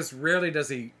something. Because rarely does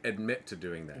he admit to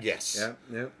doing that. Yes.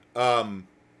 Yeah.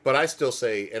 But I still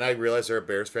say, and I realize there are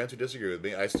Bears fans who disagree with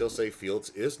me, I still say Fields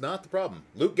is not the problem.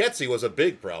 Luke Getsy was a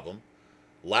big problem.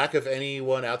 Lack of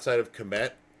anyone outside of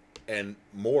Kmet and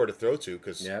Moore to throw to.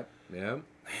 Because, man,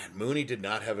 Mooney did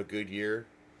not have a good year.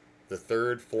 The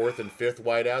third, fourth, and fifth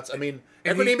wideouts. I mean,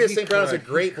 Equanimeous St. Brown is a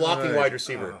great blocking wide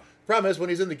receiver. Problem is, when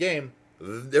he's in the game,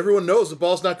 everyone knows the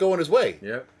ball's not going his way.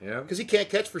 Yeah. Because he can't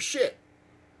catch for shit.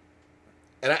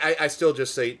 And I still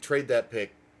just say, trade that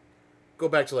pick. Go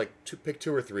back to pick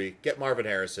 2 or 3. Get Marvin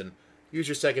Harrison. Use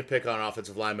your second pick on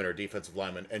offensive lineman or defensive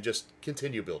lineman, and just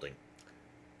continue building.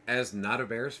 As not a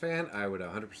Bears fan, I would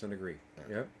 100% agree.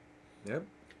 Yep.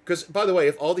 Because, by the way,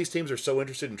 if all these teams are so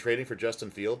interested in trading for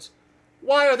Justin Fields,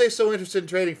 why are they so interested in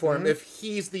trading for him if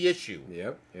he's the issue?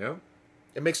 Yep.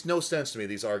 It makes no sense to me,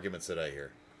 these arguments that I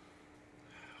hear.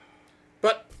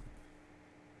 But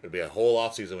it'll be a whole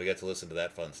offseason we get to listen to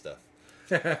that fun stuff.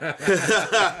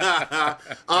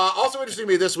 Also interesting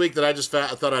to me this week that I just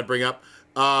thought I'd bring up,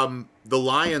 the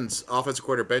Lions offensive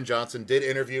coordinator Ben Johnson did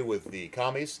interview with the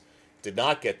Commies, did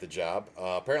not get the job.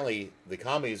 Apparently the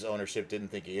Commies ownership didn't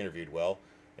think he interviewed well,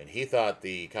 and he thought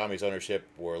the Commies ownership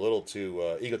were a little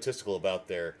too egotistical about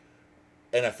their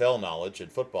NFL knowledge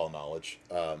and football knowledge.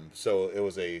 So it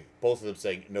was both of them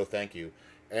saying no thank you.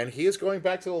 And he is going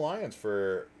back to the Lions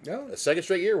for a second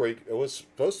straight year where it was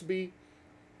supposed to be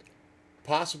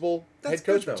possible head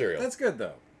coach material. That's good,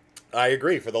 though. I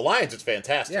agree. For the Lions, it's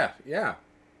fantastic. Yeah.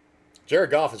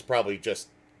 Jared Goff is probably just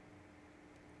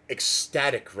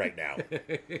ecstatic right now.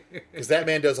 Because that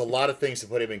man does a lot of things to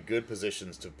put him in good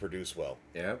positions to produce well.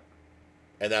 Yep.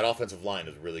 And that offensive line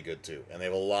is really good, too. And they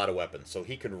have a lot of weapons, so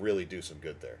he can really do some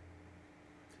good there.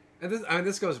 And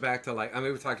this goes back to,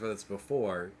 we've talked about this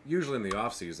before. Usually in the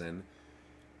offseason,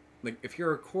 if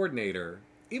you're a coordinator,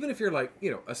 even if you're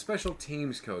a special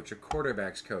teams coach, a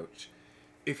quarterbacks coach,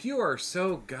 if you are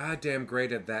so goddamn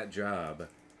great at that job,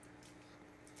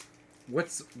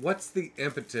 what's the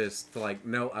impetus to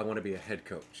no, I want to be a head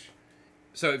coach?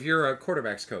 So if you're a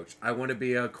quarterbacks coach, I want to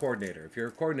be a coordinator. If you're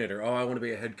a coordinator, I want to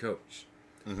be a head coach.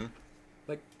 Mm-hmm.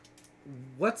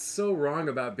 What's so wrong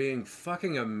about being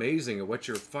fucking amazing at what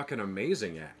you're fucking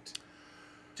amazing at?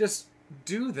 Just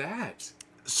do that.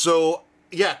 So,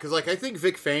 yeah, because I think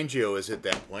Vic Fangio is at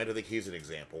that point. I think he's an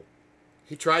example.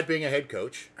 He tried being a head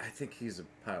coach. I think he's a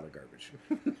pile of garbage.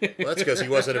 Well, that's because he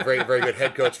wasn't a very, very good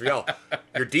head coach for y'all.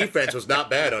 Your defense was not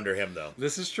bad under him, though.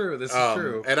 This is true.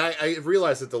 True. And I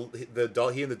realized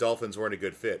that he and the Dolphins weren't a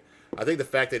good fit. I think the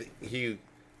fact that he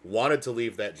wanted to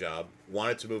leave that job,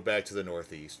 wanted to move back to the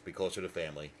Northeast, be closer to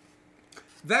family.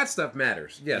 That stuff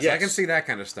matters. Yes. I can see that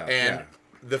kind of stuff. And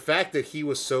the fact that he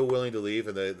was so willing to leave,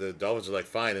 and the Dolphins are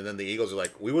fine, and then the Eagles are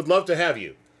we would love to have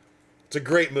you. It's a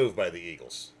great move by the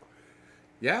Eagles.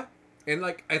 Yeah. And,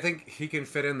 I think he can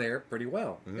fit in there pretty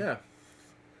well. Mm-hmm. Yeah.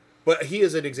 But he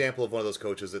is an example of one of those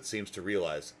coaches that seems to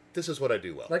realize, this is what I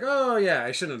do well. Oh, yeah,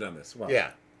 I shouldn't have done this. Wow.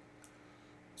 Yeah.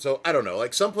 So, I don't know.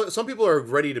 Some people are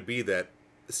ready to be that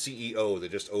CEO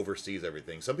that just oversees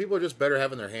everything. Some people are just better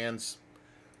having their hands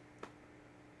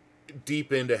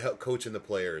deep into coaching the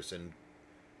players and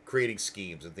creating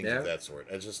schemes and things of that sort.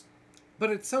 It's just. But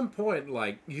at some point,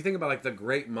 you think about the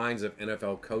great minds of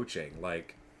NFL coaching,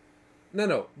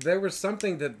 no, there was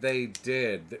something that they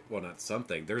did. Well, not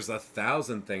something. There's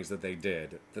 1,000 things that they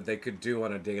did that they could do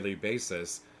on a daily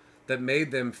basis that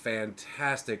made them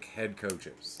fantastic head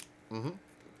coaches. Mm-hmm.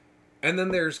 And then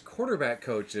there's quarterback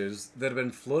coaches that have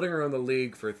been floating around the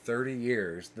league for 30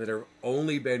 years that have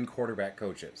only been quarterback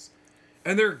coaches.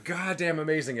 And they're goddamn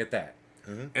amazing at that.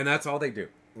 Mm-hmm. And that's all they do.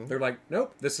 Mm-hmm. They're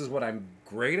nope, this is what I'm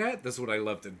great at. This is what I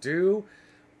love to do.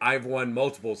 I've won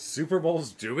multiple Super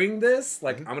Bowls doing this.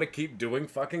 I'm going to keep doing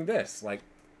fucking this.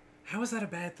 How is that a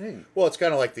bad thing? Well, it's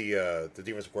kind of like the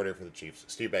defensive coordinator for the Chiefs,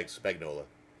 Steve Spagnuolo.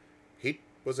 He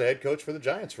was a head coach for the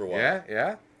Giants for a while.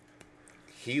 Yeah.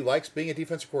 He likes being a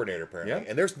defensive coordinator, apparently. Yeah.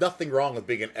 And there's nothing wrong with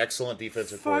being an excellent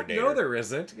defensive coordinator. No, there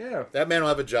isn't. Yeah. That man will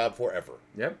have a job forever.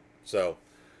 Yep. So,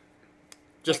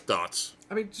 just thoughts.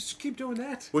 I mean, just keep doing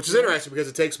that. Which is interesting because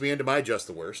it takes me into my just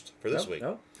the worst for this week.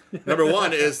 No. Number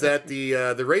one is that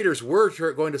the Raiders were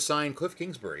going to sign Cliff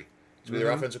Kingsbury to be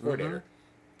their offensive coordinator.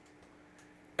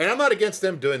 And I'm not against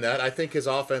them doing that. I think his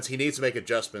offense, he needs to make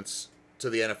adjustments to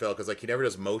the NFL because he never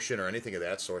does motion or anything of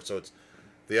that sort. So it's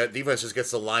the defense just gets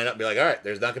to line up and be like, all right,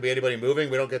 there's not going to be anybody moving.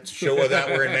 We don't get to show that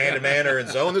we're in man-to-man or in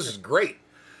zone. This is great.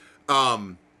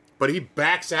 But he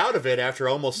backs out of it after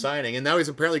almost signing, and now he's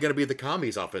apparently going to be the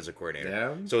Commies offensive coordinator.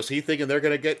 Yeah. So is he thinking they're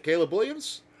going to get Caleb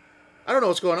Williams? I don't know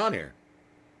what's going on here.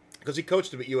 Because he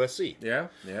coached him at USC. Yeah.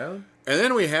 And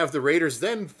then we have the Raiders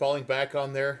then falling back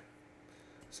on their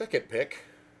second pick.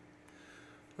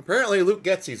 Apparently, Luke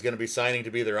Getsy is going to be signing to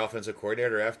be their offensive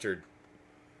coordinator after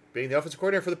being the offensive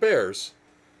coordinator for the Bears.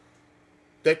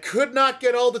 That could not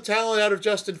get all the talent out of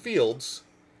Justin Fields,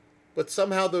 but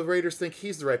somehow the Raiders think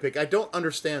he's the right pick. I don't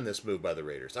understand this move by the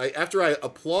Raiders. After I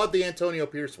applaud the Antonio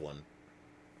Pierce one,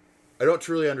 I don't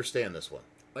truly understand this one.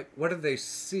 What do they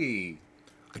see?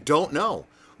 I don't know.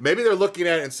 Maybe they're looking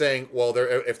at it and saying, well,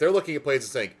 if they're looking at plays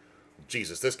and saying,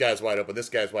 Jesus, this guy's wide open,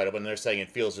 and they're saying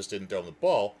Fields just didn't throw him the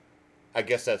ball, I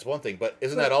guess that's one thing. But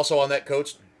isn't that also on that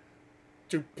coach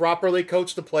to properly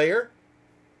coach the player?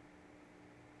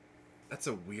 That's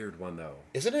a weird one, though.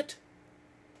 Isn't it?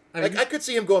 I mean, I could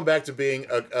see him going back to being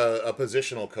a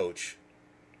positional coach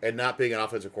and not being an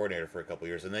offensive coordinator for a couple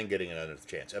years and then getting another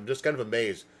chance. I'm just kind of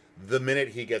amazed. The minute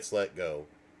he gets let go,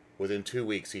 within 2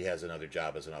 weeks, he has another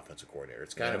job as an offensive coordinator.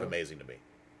 It's kind of amazing to me.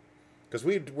 Because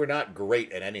we were not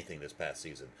great at anything this past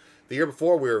season. The year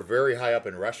before, we were very high up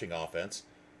in rushing offense.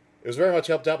 It was very much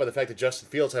helped out by the fact that Justin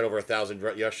Fields had over 1,000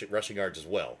 rushing yards as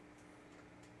well.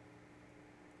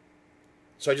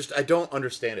 So I don't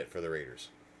understand it for the Raiders.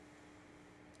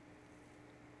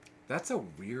 That's a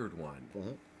weird one.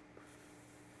 Mm-hmm.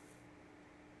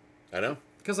 I know.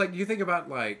 Because, you think about,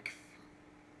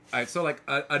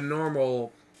 a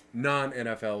normal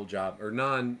non-NFL job or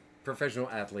non-professional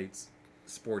athlete's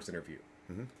sports interview.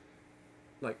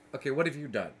 Mm-hmm. Okay, what have you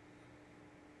done?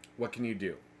 What can you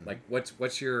do?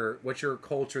 What's your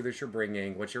culture that you're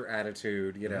bringing? What's your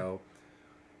attitude? You know.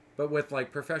 But with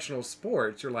professional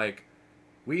sports, you're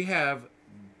we have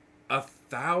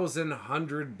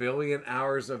 1,100 billion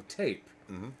hours of tape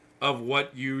of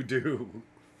what you do.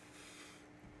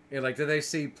 And do they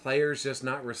see players just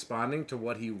not responding to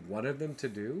what he wanted them to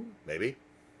do? Maybe.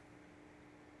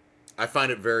 I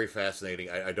find it very fascinating.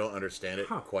 I don't understand it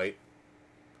quite.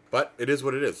 But it is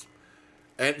what it is.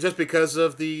 And just because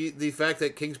of the fact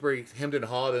that Kingsbury hemmed and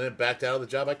hawed and then backed out of the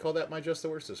job, I call that my just the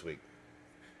worst this week.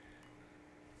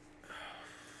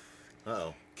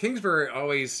 Uh-oh. Kingsbury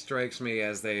always strikes me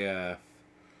as they... And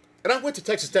I went to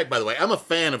Texas Tech, by the way. I'm a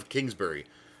fan of Kingsbury.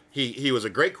 He was a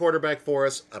great quarterback for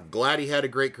us. I'm glad he had a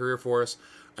great career for us.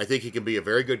 I think he can be a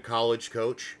very good college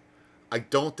coach. I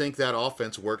don't think that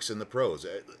offense works in the pros.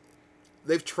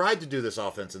 They've tried to do this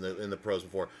offense in the pros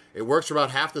before. It works for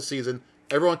about half the season.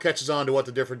 Everyone catches on to what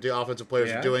the different offensive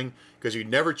players are doing because you're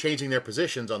never changing their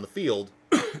positions on the field.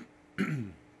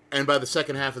 And by the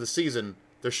second half of the season,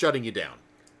 they're shutting you down.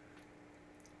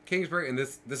 Kingsbury, and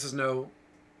this is no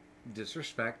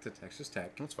disrespect to Texas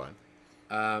Tech. That's fine.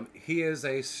 He is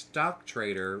a stock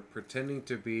trader pretending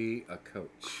to be a coach.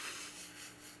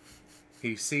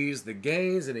 He sees the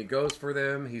gains and he goes for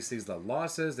them. He sees the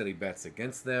losses and he bets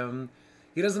against them.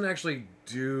 He doesn't actually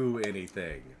do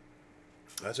anything.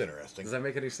 That's interesting. Does that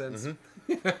make any sense?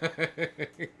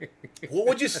 Mm-hmm. What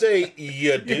would you say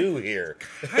you do here?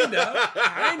 Kinda.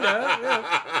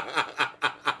 Yeah.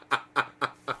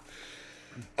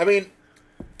 I mean,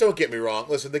 don't get me wrong.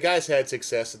 Listen, the guy's had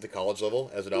success at the college level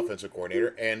as an offensive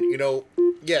coordinator. And,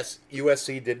 yes,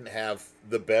 USC didn't have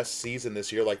the best season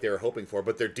this year like they were hoping for,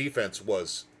 but their defense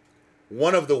was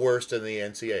one of the worst in the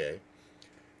NCAA.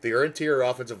 Their interior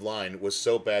offensive line was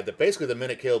so bad that basically the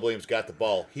minute Caleb Williams got the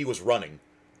ball, he was running.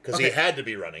 Because he had to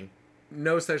be running.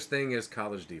 No such thing as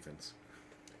college defense.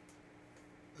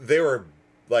 They were,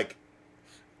 they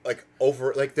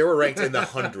were ranked in the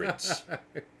hundreds.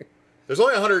 There's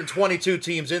only 122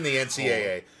 teams in the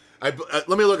NCAA. Let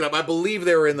me look it up. I believe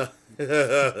they were in the...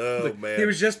 oh, man. He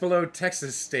was just below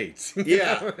Texas State.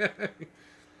 Yeah.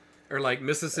 Or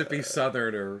Mississippi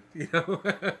Southern or,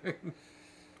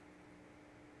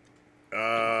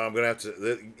 I'm going to have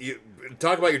to...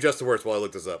 talk about your just the worst while I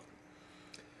look this up.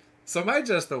 So my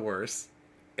just the worst,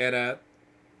 and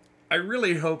I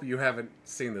really hope you haven't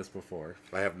seen this before.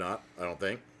 I have not, I don't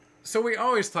think. So we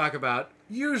always talk about,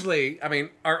 usually, I mean,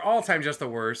 our all-time just the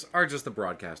worst are just the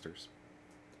broadcasters.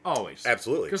 Always.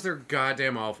 Absolutely. Because they're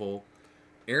goddamn awful.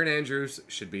 Aaron Andrews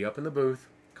should be up in the booth.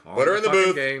 Put her in the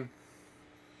booth. Game.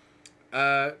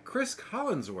 Chris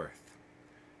Collinsworth,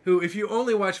 who, if you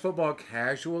only watch football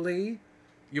casually,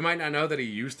 you might not know that he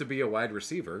used to be a wide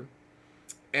receiver.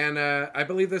 And I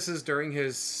believe this is during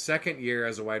his second year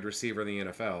as a wide receiver in the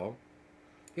NFL.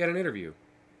 He had an interview.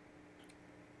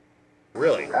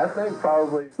 Really? I think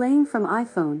probably... Playing from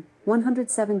iPhone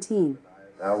 117.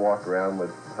 I walk around with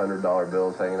 $100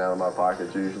 bills hanging out of my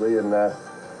pockets usually, and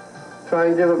try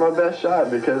and give it my best shot,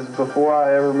 because before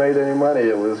I ever made any money,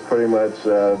 it was pretty much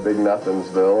big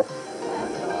nothingsville.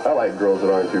 I like girls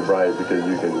that aren't too bright because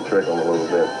you can trick them a little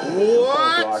bit.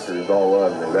 What? Rockers all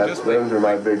love me. Those are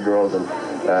my big girls, and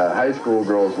high school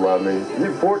girls love me.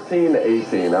 14 to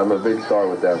 18, I'm a big star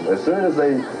with them. As soon as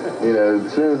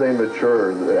they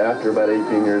mature, after about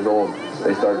 18 years old,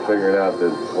 they start figuring out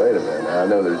that, wait a minute, I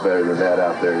know there's better than that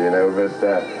out there,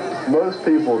 but most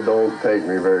people don't take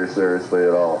me very seriously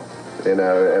at all, and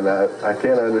I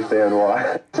can't understand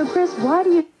why. So Chris, why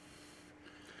do you...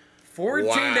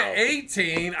 14 to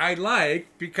 18, I like,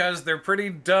 because they're pretty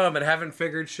dumb and haven't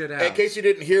figured shit out. In case you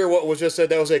didn't hear what was just said,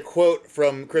 that was a quote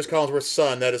from Chris Collinsworth's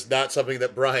son. That is not something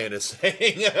that Brian is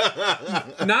saying.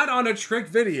 Not on a trick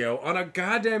video, on a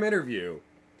goddamn interview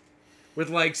with,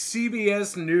 like,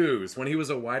 CBS News when he was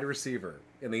a wide receiver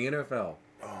in the NFL.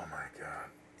 Oh, my God.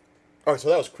 Oh, so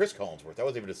that was Chris Collinsworth. That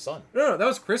wasn't even his son. No, that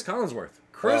was Chris Collinsworth.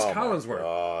 Chris Collinsworth.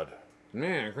 Oh, my God.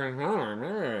 Man, Chris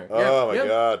Collinsworth. Oh, my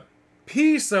God.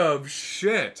 Piece of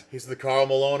shit. He's the Karl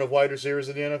Malone of wide receivers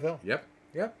in the NFL? Yep.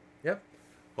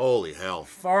 Holy hell.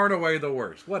 Far and away the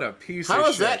worst. What a piece of shit. How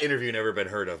has that interview never been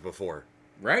heard of before?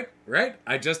 Right?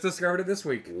 I just discovered it this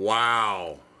week.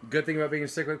 Wow. Good thing about being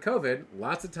sick with COVID,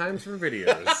 lots of times for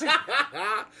videos.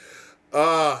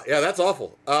 Yeah, that's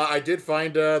awful. I did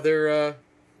find their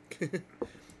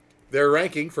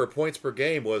ranking for points per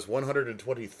game was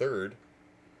 123rd.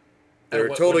 Their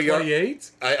total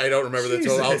yards. 28? I don't remember the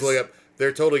total. I'll look up.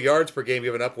 Their total yards per game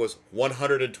given up was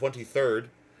 123rd.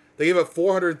 They gave up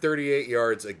 438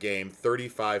 yards a game,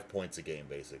 35 points a game,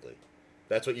 basically.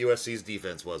 That's what USC's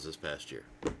defense was this past year.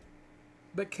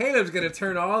 But Caleb's going to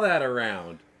turn all that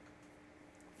around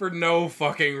for no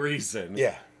fucking reason.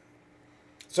 Yeah.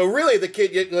 So really, the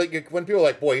kid, like, when people are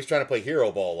like, boy, he's trying to play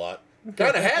hero ball a lot,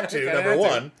 kind of had to, number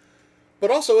one.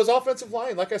 But also his offensive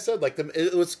line, like I said, like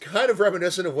it was kind of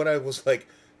reminiscent of when I was like,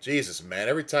 Jesus, man,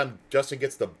 every time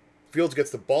Fields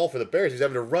gets the ball for the Bears, he's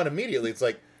having to run immediately. It's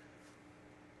like,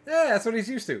 yeah, that's what he's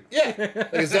used to. Yeah.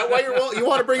 Like, is that why you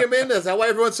want to bring him in? Is that why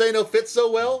everyone's saying he'll fit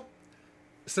so well?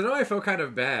 So now I feel kind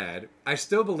of bad. I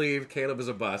still believe Caleb is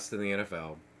a bust in the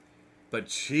NFL. But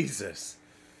Jesus,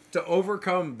 to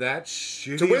overcome that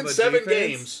shitty to win 7 defense,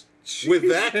 games with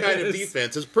that kind of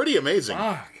defense is pretty amazing.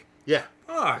 Fuck. Yeah.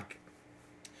 Fuck.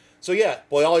 So yeah,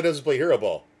 boy, all he does is play hero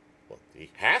ball. Well, he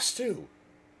has to.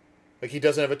 Like, he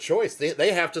doesn't have a choice.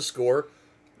 They have to score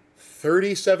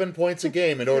 37 points a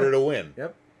game in order to win.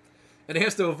 Yep. And he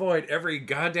has to avoid every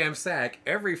goddamn sack,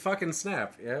 every fucking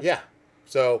snap. Yep. Yeah.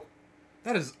 So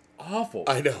that is awful.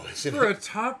 I know. For a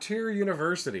top-tier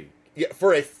university. Yeah,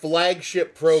 for a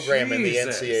flagship program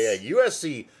Jesus. in the NCAA.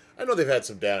 USC, I know they've had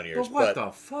some down years, but what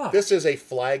the fuck? This is a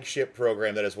flagship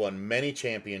program that has won many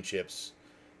championships.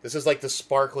 This is like the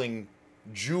sparkling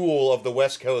jewel of the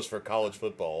West Coast for college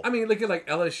football. I mean, look at like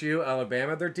LSU,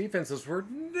 Alabama. Their defenses were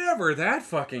never that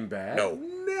fucking bad. No.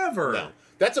 Never. No.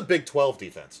 That's a Big 12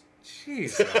 defense.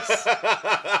 Jesus.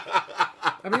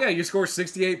 I mean, yeah, you score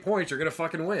 68 points, you're going to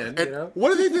fucking win. You know?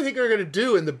 What do they think they're going to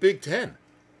do in the Big 10?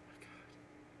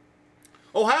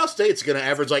 Ohio State's going to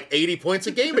average like 80 points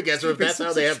a game against them if that's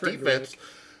how they have defense.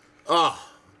 Oh,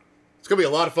 it's going to be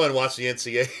a lot of fun watching the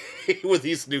NCAA with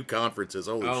these new conferences.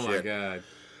 Holy shit. Oh, my God.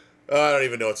 I don't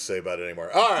even know what to say about it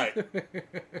anymore. All right.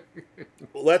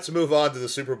 Let's move on to the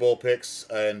Super Bowl picks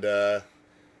and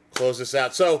close this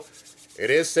out. So, it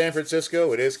is San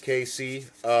Francisco. It is KC.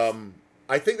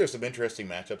 I think there's some interesting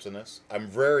matchups in this. I'm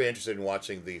very interested in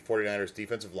watching the 49ers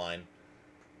defensive line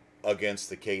against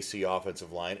the KC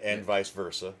offensive line and vice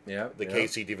versa. Yeah. The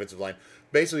KC defensive line.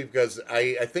 Basically because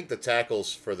I think the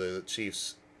tackles for the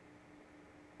Chiefs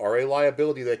are a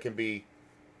liability that can be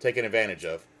taken advantage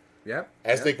of. Yep.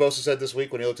 As Nick Bosa said this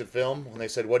week when he looked at film, when they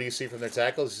said, what do you see from their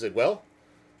tackles? He said, well,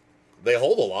 they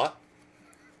hold a lot.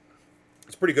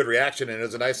 It's a pretty good reaction, and it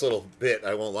was a nice little bit,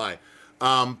 I won't lie.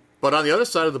 But on the other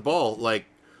side of the ball, like,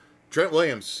 Trent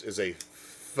Williams is a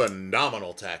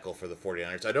phenomenal tackle for the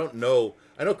 49ers. I don't know.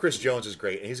 I know Chris Jones is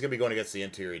great, and he's going to be going against the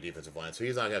interior defensive line, so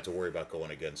he's not going to have to worry about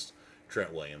going against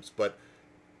Trent Williams. But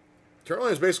Trent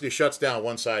Williams basically shuts down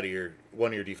one of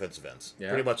your defensive ends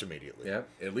pretty much immediately. Yeah,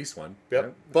 at least one.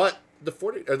 Yep. But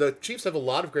the Chiefs have a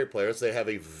lot of great players. They have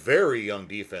a very young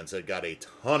defense that got a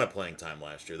ton of playing time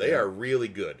last year. They are really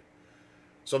good.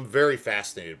 So I'm very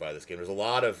fascinated by this game. There's a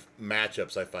lot of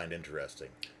matchups I find interesting.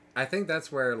 I think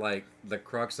that's where, like, the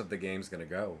crux of the game's going to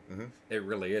go. Mm-hmm. It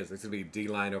really is. It's going to be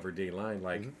D-line over D-line.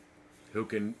 Like, who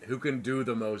can do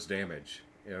the most damage,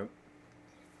 you know?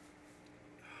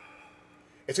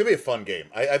 It's going to be a fun game.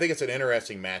 I think it's an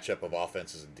interesting matchup of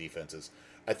offenses and defenses.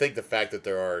 I think the fact that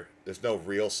there's no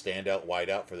real standout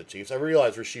wideout for the Chiefs. I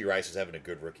realize Rashee Rice is having a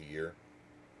good rookie year.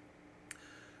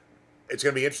 It's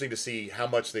going to be interesting to see how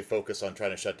much they focus on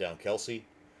trying to shut down Kelsey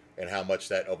and how much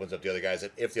that opens up the other guys,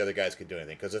 and if the other guys can do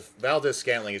anything. Because if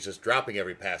Valdez-Scantling is just dropping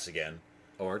every pass again...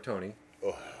 Or Tony.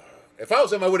 If I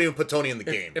was him, I wouldn't even put Tony in the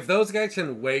game. If those guys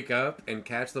can wake up and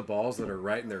catch the balls that are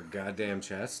right in their goddamn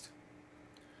chest,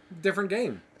 different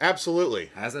game.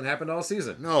 Absolutely. Hasn't happened all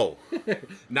season. No.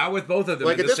 Not with both of them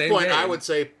like in at the this same point, game. I would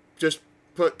say just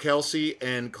put Kelsey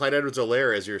and Clyde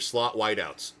Edwards-Helaire as your slot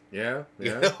wideouts. Yeah.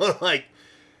 You know? Like,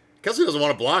 Kelsey doesn't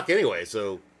want to block anyway,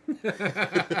 so...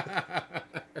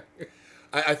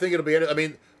 I think it'll be... I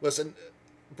mean, listen,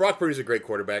 Brock Purdy's a great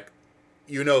quarterback.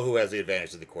 You know who has the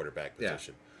advantage of the quarterback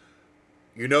position.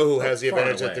 Yeah. You know who has the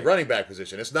advantage at the running back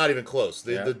position. It's not even close.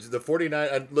 The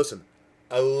 49... listen,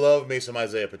 I love me some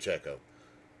Isaiah Pacheco.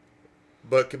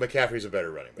 But McCaffrey's a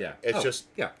better running back. Yeah. It's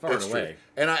far and away.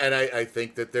 True. And I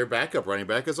think that their backup running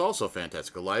back is also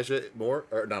fantastic. Elijah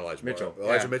Mitchell.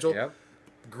 Yep.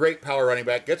 Great power running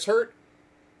back. Gets hurt.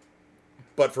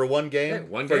 But for one game,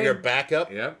 your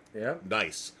backup,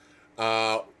 nice.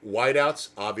 Wideouts,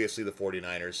 obviously the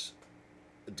 49ers,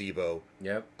 Debo,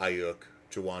 Ayuk,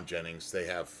 Jawan Jennings. They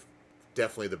have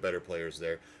definitely the better players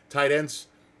there. Tight ends,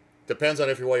 depends on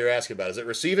what you're asking about. Is it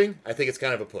receiving? I think it's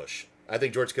kind of a push. I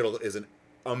think George Kittle is an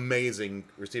amazing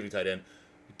receiving tight end.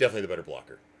 Definitely the better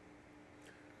blocker.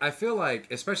 I feel like,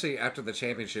 especially after the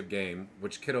championship game,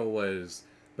 which Kittle was,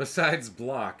 besides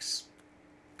blocks,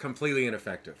 completely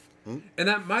ineffective. Mm-hmm. And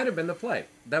that might have been the play.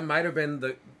 That might have been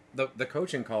the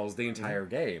coaching calls the entire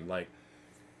game. Like,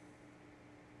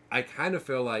 I kind of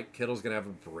feel like Kittle's going to have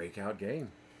a breakout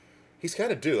game. He's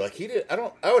kind of due. Like, he did.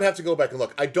 I would have to go back and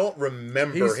look. I don't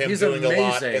remember him doing amazing. A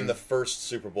lot in the first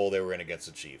Super Bowl they were in against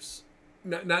the Chiefs.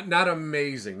 Not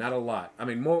amazing. Not a lot. I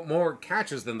mean, more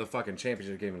catches than the fucking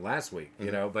championship game last week, you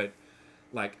know? But,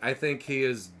 like, I think he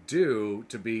is due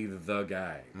to be the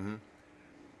guy. Mm-hmm.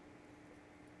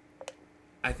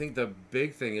 I think the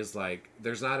big thing is, like,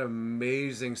 there's not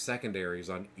amazing secondaries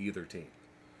on either team.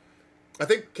 I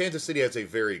think Kansas City has a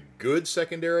very good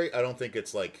secondary. I don't think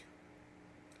it's, like,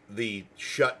 the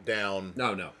shutdown.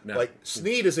 No. Like,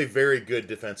 Snead is a very good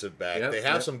defensive back. They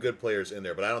have some good players in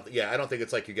there, but I don't think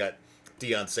it's like you got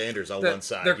Deion Sanders on one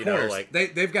side. They're corners. Like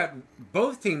they've got,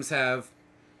 both teams have,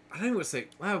 I don't even want to say,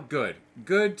 wow,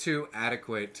 good to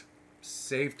adequate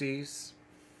safeties.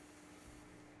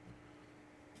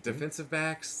 Defensive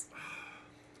backs,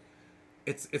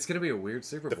 it's going to be a weird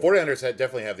Super Bowl. The 49ers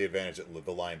definitely have the advantage at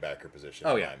the linebacker position.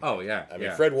 Oh, yeah. I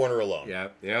mean, Fred Warner alone.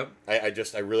 Yeah.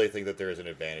 I really think that there is an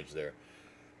advantage there.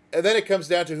 And then it comes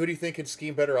down to who do you think can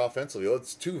scheme better offensively? Well,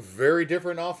 it's two very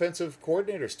different offensive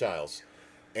coordinator styles.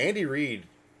 Andy Reid,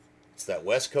 it's that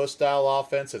West Coast style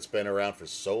offense that's been around for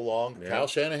so long. Yeah. Kyle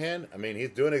Shanahan, I mean, he's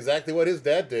doing exactly what his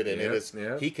dad did,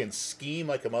 and he can scheme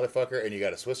like a motherfucker, and you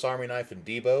got a Swiss Army knife in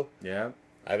Debo. Yeah.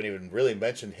 I haven't even really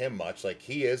mentioned him much. Like,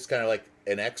 he is kind of like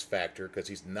an X factor because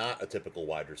he's not a typical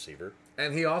wide receiver.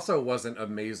 And he also wasn't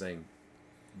amazing.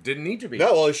 Didn't need to be.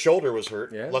 No, well, his shoulder was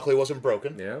hurt. Yeah. Luckily, it wasn't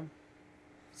broken. Yeah.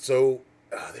 So,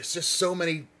 there's just so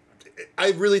many. I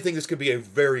really think this could be a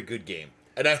very good game.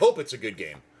 And I hope it's a good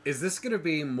game. Is this going to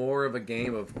be more of a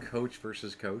game of coach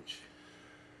versus coach?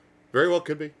 Very well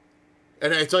could be.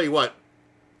 And I tell you what,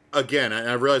 again,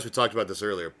 I realize we talked about this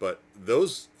earlier, but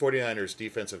those 49ers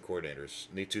defensive coordinators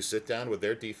need to sit down with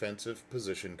their defensive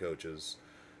position coaches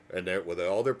and with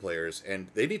all their players, and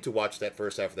they need to watch that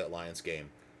first half of that Lions game.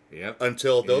 Yep.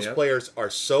 Until those players are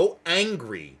so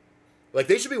angry. Like,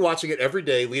 they should be watching it every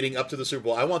day leading up to the Super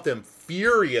Bowl. I want them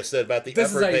furious about the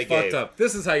effort they gave. This is how you fucked up.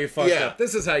 This is how you fucked up.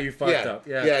 This is how you fucked up.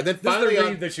 Yeah. And then finally, this is the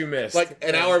read that you missed. Like,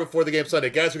 an hour before the game Sunday,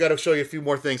 guys, we got to show you a few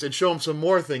more things and show them some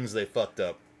more things they fucked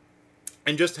up.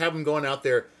 And just have them going out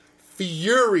there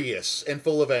furious and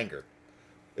full of anger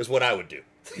is what I would do.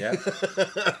 Yeah.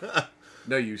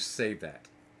 No, you save that.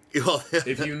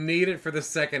 If you need it for the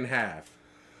second half,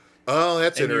 Oh,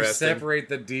 that's and interesting. you separate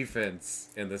the defense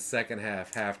in the second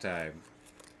half, halftime.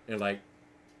 And like,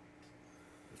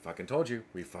 we fucking told you.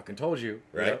 We fucking told you.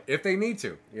 Right. You know, if they need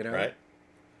to, Right.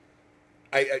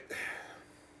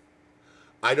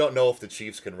 I don't know if the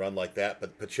Chiefs can run like that,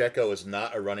 but Pacheco is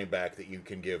not a running back that you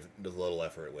can give a little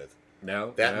effort with.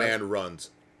 No. That man runs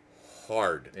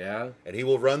hard. Yeah. And he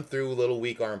will run through little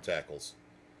weak arm tackles.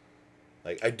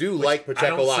 Like, I do like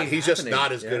Pacheco a don't lot. see He's just happening.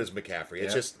 not as good Yeah. as McCaffrey.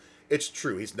 It's Yeah. just, it's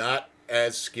true. He's not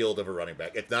as skilled of a running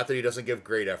back. It's not that he doesn't give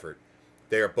great effort.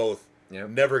 They are both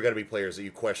never going to be players that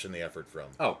you question the effort from.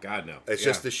 Oh, God, no. It's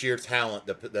just the sheer talent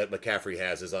that McCaffrey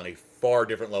has is on a far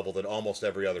different level than almost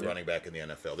every other running back in the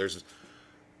NFL.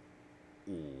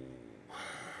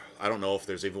 I don't know if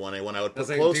there's even anyone I would put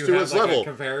close to his level. A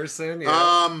comparison?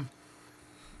 Yeah.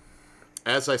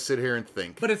 As I sit here and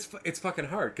think. But it's fucking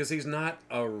hard because he's not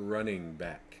a running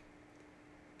back.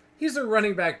 He's a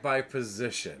running back by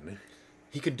position.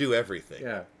 He can do everything.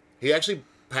 Yeah. He actually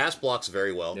pass blocks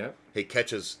very well. Yep. He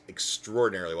catches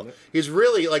extraordinarily well. Yep. He's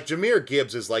really, like, Jahmyr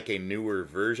Gibbs is like a newer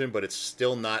version, but it's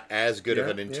still not as good of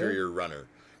an interior runner.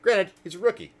 Granted, he's a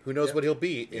rookie. Who knows what he'll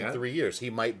be in 3 years? He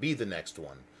might be the next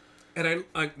one. And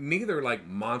I neither like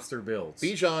monster builds.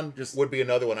 Bijan would be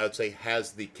another one I would say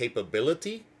has the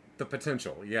capability. The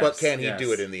potential, yes. But can he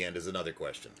do it in the end is another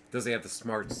question. Does he have the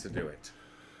smarts to do it?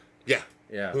 Yeah.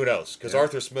 Yeah. Who knows? Because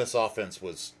Arthur Smith's offense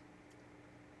was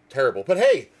terrible. But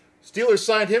hey, Steelers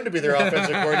signed him to be their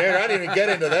offensive coordinator. I didn't even get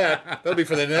into that. That'll be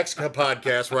for the next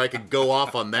podcast where I could go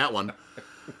off on that one.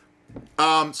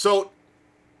 So,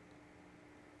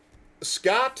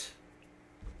 Scott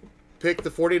picked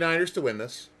the 49ers to win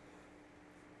this.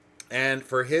 And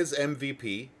for his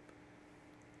MVP,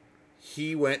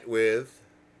 he went with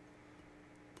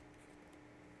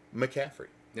McCaffrey.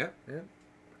 Yeah.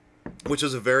 Which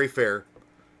is a very fair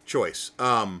choice.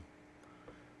 And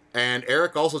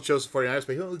Eric also chose the 49ers,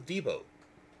 but he went with Debo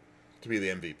to be the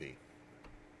MVP.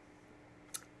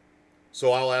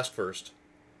 So I'll ask first,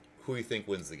 who do you think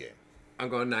wins the game? I'm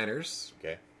going Niners.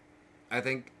 Okay. I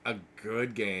think a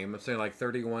good game. I'm saying like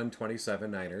 31-27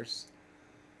 Niners.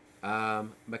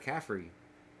 McCaffrey.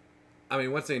 I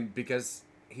mean, one thing, because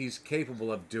he's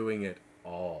capable of doing it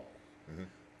all. Mm-hmm.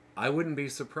 I wouldn't be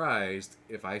surprised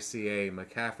if I see a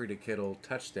McCaffrey to Kittle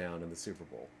touchdown in the Super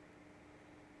Bowl.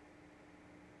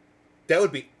 That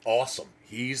would be awesome.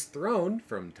 He's thrown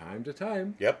from time to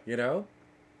time. Yep. You know?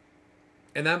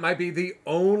 And that might be the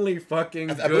only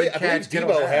fucking I believe Kittle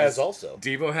Debo has also.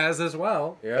 Debo has as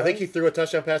well. Yeah. I think he threw a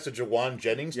touchdown pass to Jawan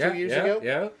Jennings 2 years ago.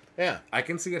 Yeah. Yeah. I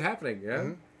can see it happening. Yeah.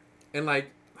 Mm-hmm. And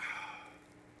like,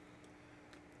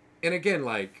 and again,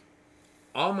 like,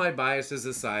 all my biases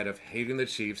aside of hating the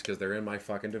Chiefs because they're in my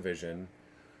fucking division,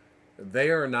 they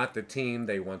are not the team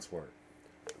they once were.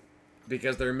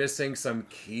 Because they're missing some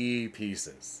key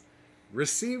pieces.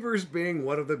 Receivers being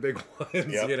one of the big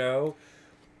ones, you know?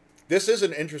 This is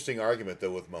an interesting argument,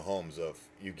 though, with Mahomes of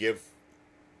you give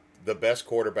the best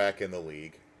quarterback in the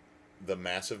league the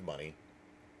massive money.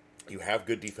 You have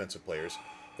good defensive players.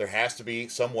 There has to be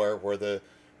somewhere where the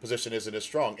position isn't as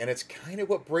strong. And it's kind of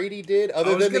what Brady did,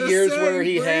 other than the years where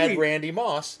he had Randy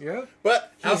Moss. Yeah.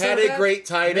 But he had a great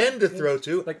tight end to throw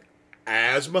to. Like,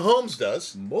 as Mahomes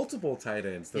does. Multiple tight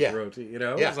ends to throw to, you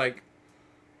know? Yeah. It's like...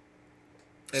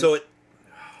 So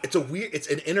it's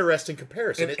an interesting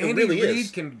comparison. And it really Andy Reid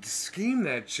is. can scheme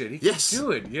that shit. He can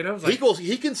do it, you know? It's like,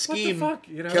 he can scheme fuck,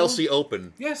 you know? Kelsey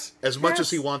open yes, as much as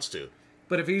he wants to.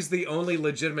 But if he's the only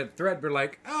legitimate threat, we're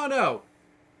like, oh no,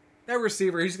 that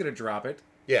receiver, he's going to drop it.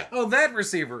 Yeah. Oh, that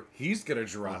receiver, he's going to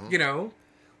drop. You know?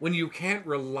 When you can't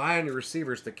rely on your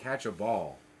receivers to catch a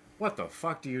ball, what the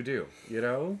fuck do? You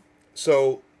know?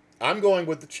 So, I'm going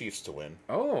with the Chiefs to win.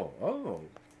 Oh.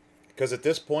 Because at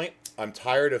this point, I'm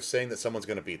tired of saying that someone's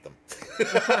going to beat them.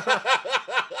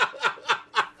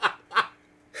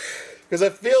 Because I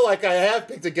feel like I have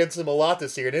picked against them a lot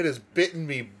this year, and it has bitten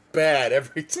me bad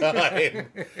every time.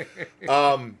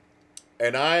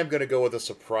 And I'm going to go with a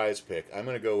surprise pick. I'm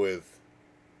going to go with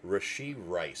Rashee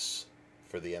Rice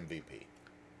for the MVP.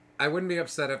 I wouldn't be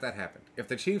upset if that happened. If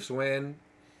the Chiefs win...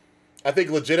 I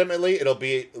think legitimately it'll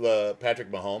be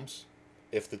Patrick Mahomes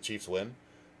if the Chiefs win.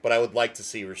 But I would like to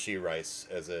see Rashee Rice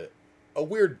as a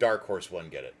weird dark horse one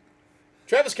get it.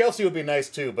 Travis Kelce would be nice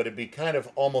too, but it'd be kind of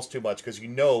almost too much because you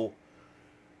know...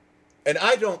 And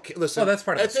I don't... Listen, that's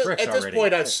part of the script at this already.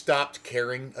 point I've stopped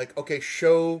caring. Like, okay,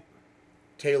 show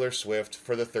Taylor Swift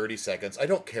for the 30 seconds. I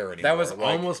don't care anymore. That was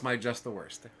almost my just the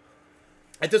worst.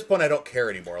 At this point, I don't care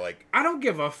anymore. Like, I don't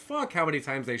give a fuck how many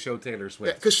times they show Taylor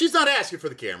Swift. because she's not asking for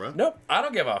the camera. Nope, I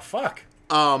don't give a fuck.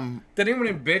 Did anyone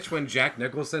bitch when Jack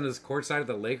Nicholson is courtside at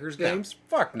the Lakers games?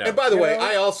 Fuck no. And by the way, know?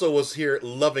 I also was here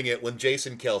loving it when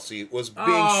Jason Kelsey was being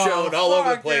shown all over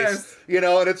the fuck place. yes.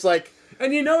 And it's like,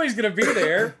 And you know he's going to be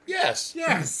there. yes.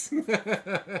 Yes.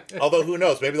 Although, who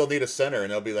knows? Maybe they'll need a center,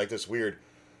 and they'll be like this weird,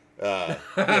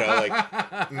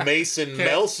 like Mason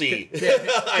Melcy.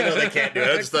 I know they can't do it.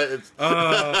 I just thought it's...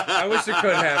 I wish it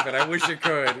could happen. I wish it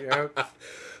could.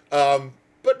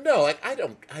 But no, like I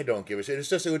don't give a shit. It's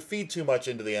just it would feed too much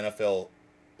into the NFL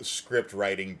script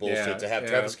writing bullshit to have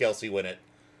Travis Kelce win it,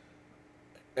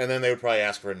 and then they would probably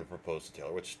ask for him to propose to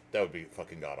Taylor, which that would be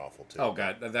fucking god awful too. Oh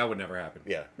god, that would never happen.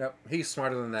 Yeah, nope. He's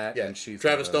smarter than that, and she's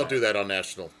Travis. smarter Don't than do that on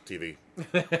national TV.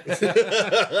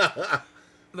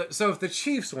 So if the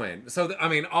Chiefs win, I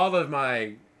mean, all of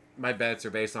my bets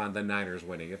are based on the Niners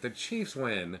winning. If the Chiefs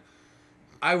win,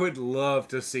 I would love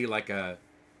to see like a.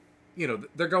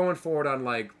 They're going forward on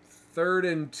like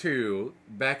 3rd and 2,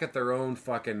 back at their own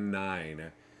fucking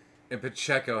 9, and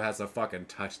Pacheco has a fucking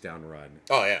touchdown run.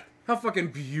 Oh yeah, how fucking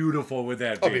beautiful would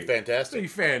that be? That'd be fantastic. That'd be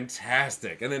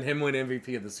fantastic, and then him win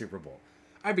MVP of the Super Bowl.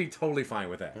 I'd be totally fine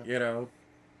with that. I don't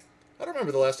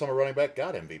remember the last time a running back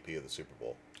got MVP of the Super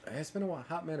Bowl. It's been a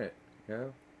hot minute.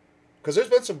 Because there's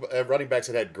been some running backs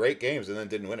that had great games and then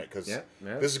didn't win it. Because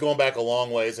this is going back a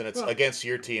long ways, and it's against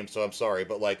your team, so I'm sorry,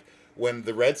 but like. When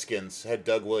the Redskins had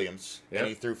Doug Williams, and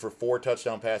he threw for 4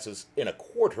 touchdown passes in a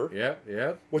quarter,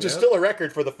 which is still a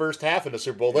record for the first half in the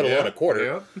Super Bowl, let alone a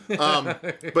quarter.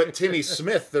 But Timmy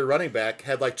Smith, the running back,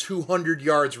 had like 200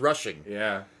 yards rushing.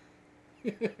 Yeah.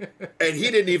 And he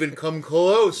didn't even come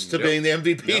close to being the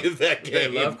MVP of that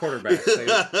game. They love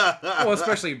quarterbacks. Well,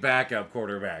 especially backup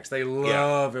quarterbacks. They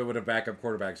love it when a backup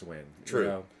quarterbacks win.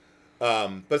 True.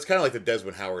 But it's kind of like the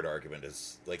Desmond Howard argument.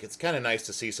 Is like it's kind of nice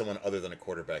to see someone other than a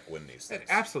quarterback win these things. It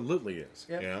absolutely is.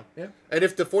 Yeah. And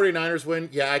if the 49ers win,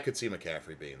 I could see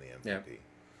McCaffrey being the MVP. Yeah.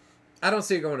 I don't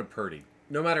see it going to Purdy.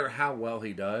 No matter how well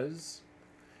he does,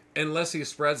 unless he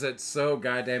spreads it so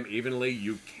goddamn evenly,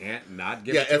 you can't not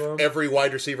give it to him. Every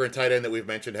wide receiver and tight end that we've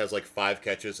mentioned has like 5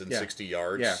 catches and 60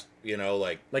 yards. Yeah.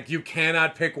 Like you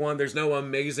cannot pick one. There's no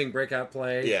amazing breakout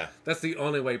play. Yeah. That's the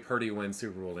only way Purdy wins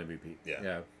Super Bowl MVP.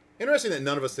 Yeah. Interesting that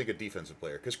none of us think a defensive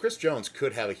player, because Chris Jones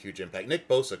could have a huge impact. Nick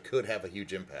Bosa could have a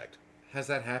huge impact. Has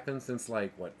that happened since,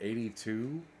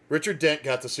 82? Richard Dent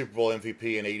got the Super Bowl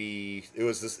MVP in 80... It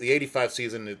was the 85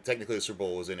 season. Technically, the Super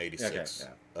Bowl was in 86.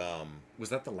 Okay, was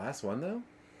that the last one, though?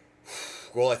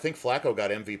 Well, I think Flacco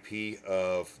got MVP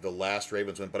of the last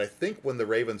Ravens win, but I think when the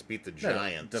Ravens beat the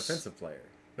Giants... No, defensive player.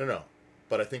 No.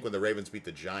 But I think when the Ravens beat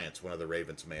the Giants, one of the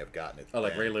Ravens may have gotten it. Oh,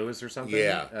 like Ray Lewis or something?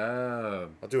 Yeah. Oh.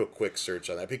 I'll do a quick search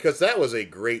on that, because that was a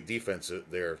great defense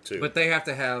there, too. But they have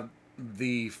to have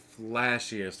the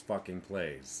flashiest fucking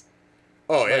plays.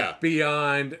 Oh, yeah.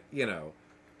 Beyond,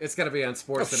 it's got to be on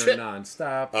SportsCenter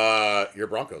nonstop. Your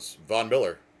Broncos. Von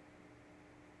Miller.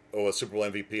 A Super Bowl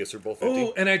MVP, a Super Bowl 50.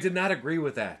 Oh, and I did not agree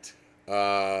with that.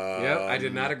 I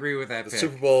did not agree with that The pick.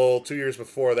 Super Bowl 2 years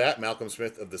before that, Malcolm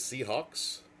Smith of the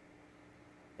Seahawks.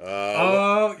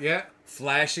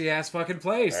 Flashy ass fucking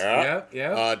plays.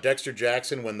 Yeah. Dexter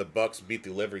Jackson when the Bucks beat the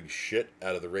living shit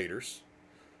out of the Raiders.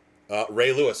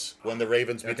 Ray Lewis when the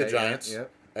Ravens beat the Giants.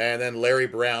 And then Larry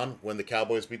Brown when the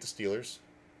Cowboys beat the Steelers.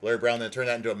 Larry Brown then turned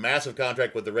that into a massive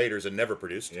contract with the Raiders and never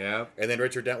produced. Yeah. And then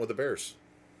Richard Dent with the Bears.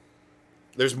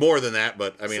 There's more than that,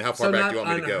 but I mean, how far back do you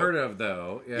want me to go? Unheard of,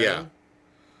 though. Yeah.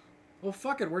 Well,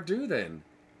 fuck it, we're due then.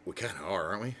 We kind of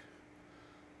are, aren't we?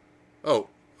 Oh,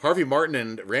 Harvey Martin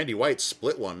and Randy White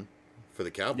split one for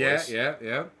the Cowboys.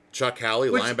 Yeah. Chuck Howley,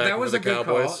 linebacker for the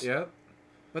Cowboys. Call, yeah.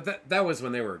 But that was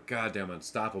when they were goddamn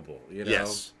unstoppable,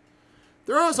 Yes.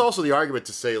 There was also the argument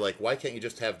to say, like, why can't you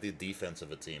just have the defense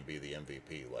of a team be the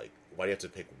MVP? Like, why do you have to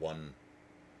pick one?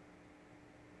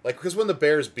 Like, because when the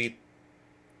Bears beat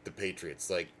the Patriots,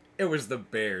 like... It was the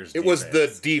Bears' defense. It was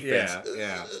the defense.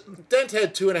 Yeah. Dent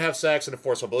had 2.5 sacks and a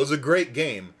forced fumble. It was a great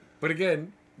game. But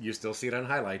again, you still see it on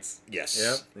highlights.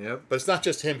 Yes. Yep. But it's not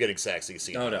just him getting sacks that you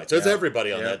see. No. So it's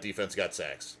everybody on that defense got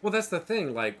sacks. Well, that's the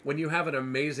thing. Like, when you have an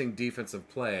amazing defensive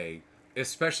play,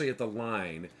 especially at the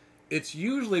line, it's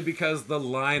usually because the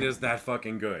line is that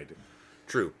fucking good.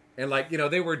 True. And,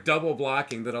 they were double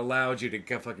blocking that allowed you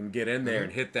to fucking get in there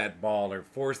and hit that ball or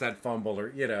force that fumble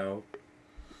or,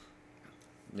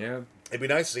 Yeah. It'd be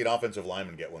nice to see an offensive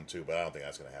lineman get one, too, but I don't think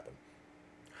that's going to happen.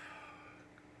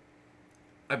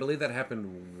 I believe that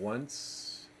happened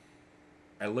once.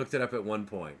 I looked it up at one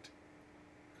point.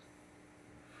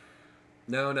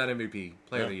 No, not MVP.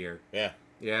 Player of the year. Yeah.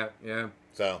 Yeah.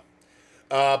 So,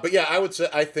 but yeah,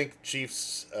 I think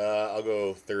Chiefs, I'll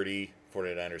go 30,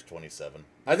 49ers 27.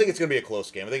 I think it's going to be a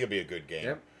close game. I think it'll be a good game.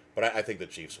 Yep. But I think the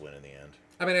Chiefs win in the end.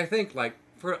 I mean, I think, like,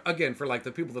 for like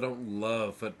the people that don't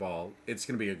love football, it's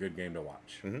going to be a good game to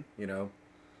watch. Mm-hmm. You know?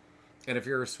 And if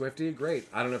you're a Swiftie, great.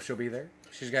 I don't know if she'll be there.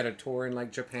 She's got a tour in,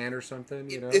 like, Japan or something,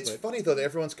 you know? It's funny, though, that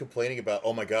everyone's complaining about,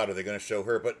 oh, my God, are they going to show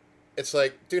her? But it's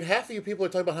like, dude, half of you people are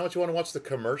talking about how much you want to watch the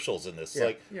commercials in this.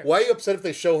 Why are you upset if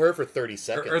they show her for 30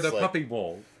 seconds? Or the Puppy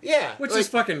Bowl. Yeah. Which is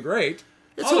fucking great.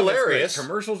 It's hilarious. Great.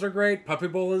 Commercials are great. Puppy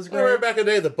Bowl is great. I remember back in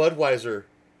the day, the Budweiser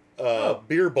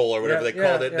beer bowl or whatever they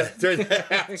called it during the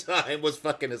halftime was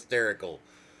fucking hysterical.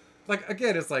 Like,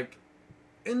 again, it's like,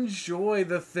 enjoy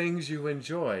the things you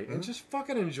enjoy and just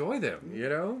fucking enjoy them, you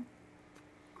know?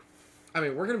 I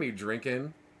mean, we're going to be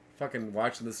drinking, fucking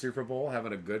watching the Super Bowl,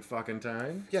 having a good fucking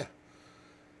time. Yeah.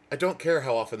 I don't care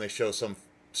how often they show some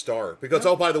star. Because,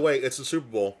 oh, by the way, it's the Super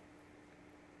Bowl.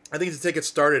 I think the ticket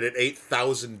started at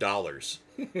 $8,000.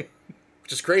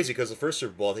 Which is crazy because the first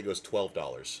Super Bowl, I think it was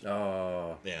 $12.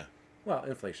 Oh. Yeah. Well,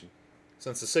 inflation.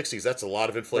 Since the 60s, that's a lot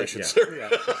of inflation, yeah. sir.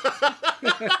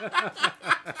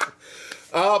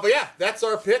 But yeah, that's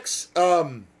our picks.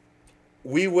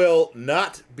 We will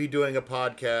not be doing a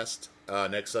podcast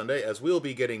next Sunday, as we'll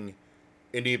be getting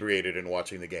inebriated and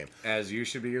watching the game. As you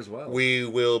should be as well. We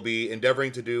will be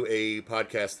endeavoring to do a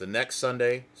podcast the next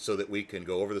Sunday so that we can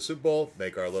go over the Super Bowl,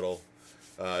 make our little...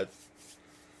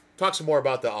 talk some more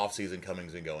about the off-season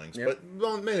comings and goings, but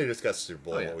we'll mainly discuss the Super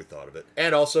Bowl and what we thought of it.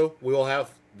 And also, we will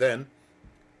have then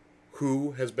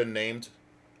who has been named...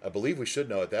 I believe we should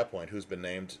know at that point who's been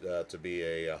named to be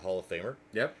a Hall of Famer.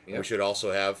 Yep. We should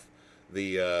also have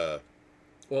the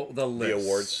list. The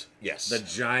awards. Yes. The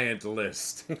giant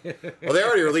list. Well, they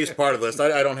already released part of the list.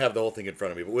 I don't have the whole thing in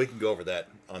front of me, but we can go over that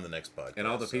on the next podcast. And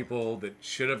all the people that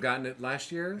should have gotten it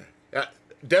last year.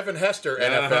 Devin Hester,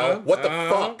 NFL. What the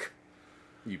fuck?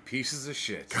 You pieces of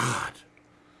shit. God.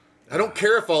 I don't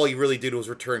care if all he really did was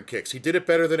return kicks. He did it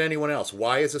better than anyone else.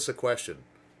 Why is this a question?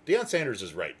 Deion Sanders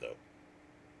is right, though.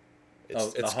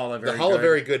 The Hall of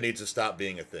Very Good needs to stop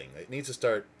being a thing. It needs to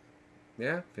start...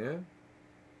 Yeah.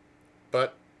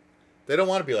 But they don't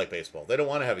want to be like baseball. They don't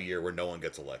want to have a year where no one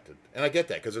gets elected. And I get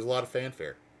that, because there's a lot of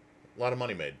fanfare. A lot of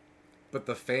money made. But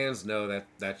the fans know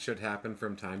that should happen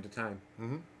from time to time.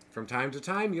 Mm-hmm. From time to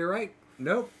time, you're right.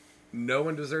 Nope. No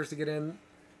one deserves to get in,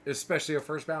 especially a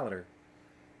first balloter.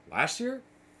 Last year?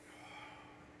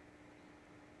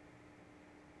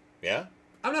 Yeah?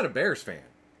 I'm not a Bears fan.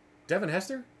 Devin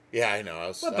Hester? Yeah, I know. I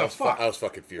was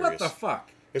fucking furious. What the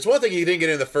fuck? It's one thing you didn't get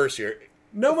in the first year.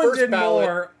 No one did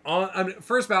more on... I mean,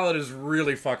 first ballot is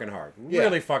really fucking hard.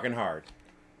 Really fucking hard.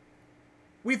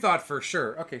 We thought for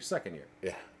sure... Okay, second year.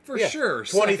 Yeah. For sure,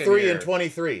 23 and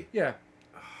 23. Yeah.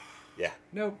 Yeah.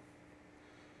 Nope.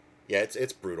 Yeah,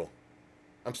 it's brutal.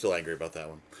 I'm still angry about that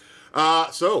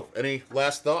one. So, any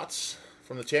last thoughts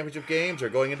from the championship games or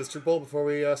going into the Super Bowl before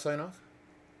we sign off?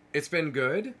 It's been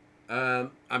good. I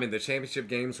mean, the championship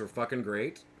games were fucking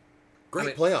great.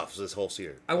 Great playoffs this whole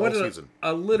season. I wanted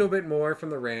a little bit more from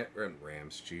the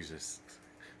Rams, Jesus.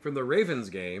 From the Ravens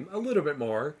game, a little bit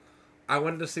more. I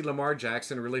wanted to see Lamar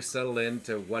Jackson really settle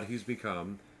into what he's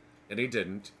become, and he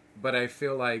didn't. But I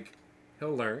feel like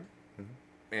he'll learn,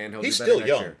 and he's still next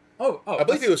young. Year. Oh, I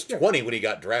believe he was 20 when he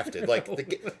got drafted. Like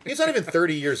he's not even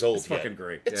 30 years old yet. It's fucking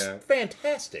great. It's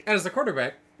fantastic. And as a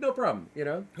quarterback, no problem, you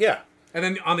know? Yeah. And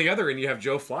then on the other end, you have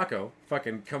Joe Flacco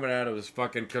fucking coming out of his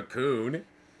fucking cocoon.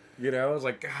 You know, it's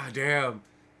like, God damn.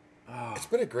 Oh. It's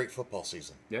been a great football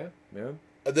season. Yeah.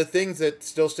 The thing that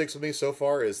still sticks with me so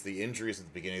far is the injuries at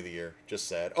the beginning of the year. Just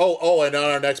sad. Oh, and on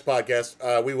our next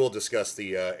podcast, we will discuss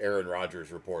the Aaron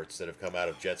Rodgers reports that have come out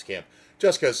of Jets camp.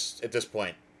 Just because, at this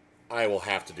point, I will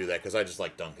have to do that because I just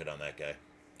like dunking on that guy.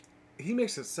 He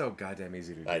makes it so goddamn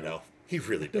easy to do. I know. He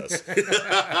really does.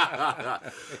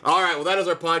 All right, well, that is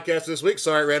our podcast this week.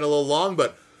 Sorry it ran a little long,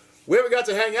 but we haven't got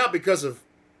to hang out because of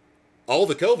all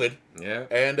the COVID. Yeah.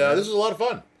 And this was a lot of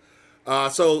fun.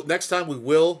 So next time we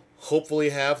will hopefully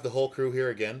have the whole crew here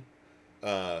again.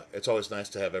 It's always nice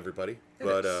to have everybody.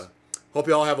 But hope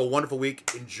you all have a wonderful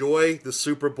week. Enjoy the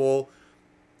Super Bowl.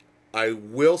 I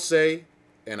will say,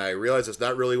 and I realize it's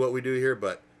not really what we do here,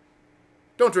 but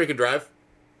don't drink and drive.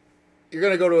 You're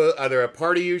going to go to either a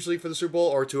party usually for the Super Bowl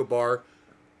or to a bar.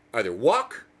 Either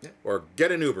walk or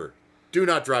get an Uber. Do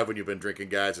not drive when you've been drinking,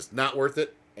 guys. It's not worth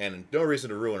it. And no reason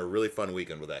to ruin a really fun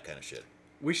weekend with that kind of shit.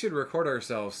 We should record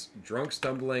ourselves drunk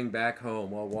stumbling back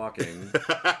home while walking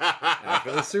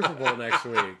after the Super Bowl next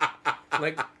week.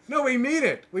 Like, no, we mean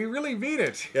it. We really mean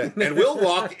it. Yeah. And we'll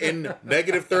walk in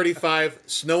negative 35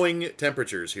 snowing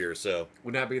temperatures here, so.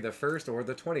 Would not be the first or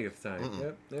the 20th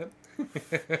time. Yep.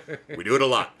 We do it a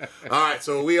lot. All right,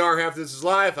 so we are Half This Is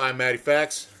Live. I'm Matty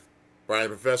Fax. Brian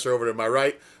the Professor over to my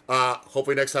right.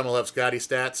 Hopefully next time we'll have Scotty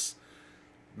Stats,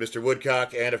 Mr.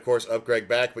 Woodcock, and of course Up Greg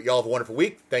back. But y'all have a wonderful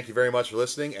week. Thank you very much for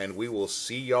listening, and we will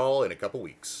see y'all in a couple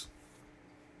weeks.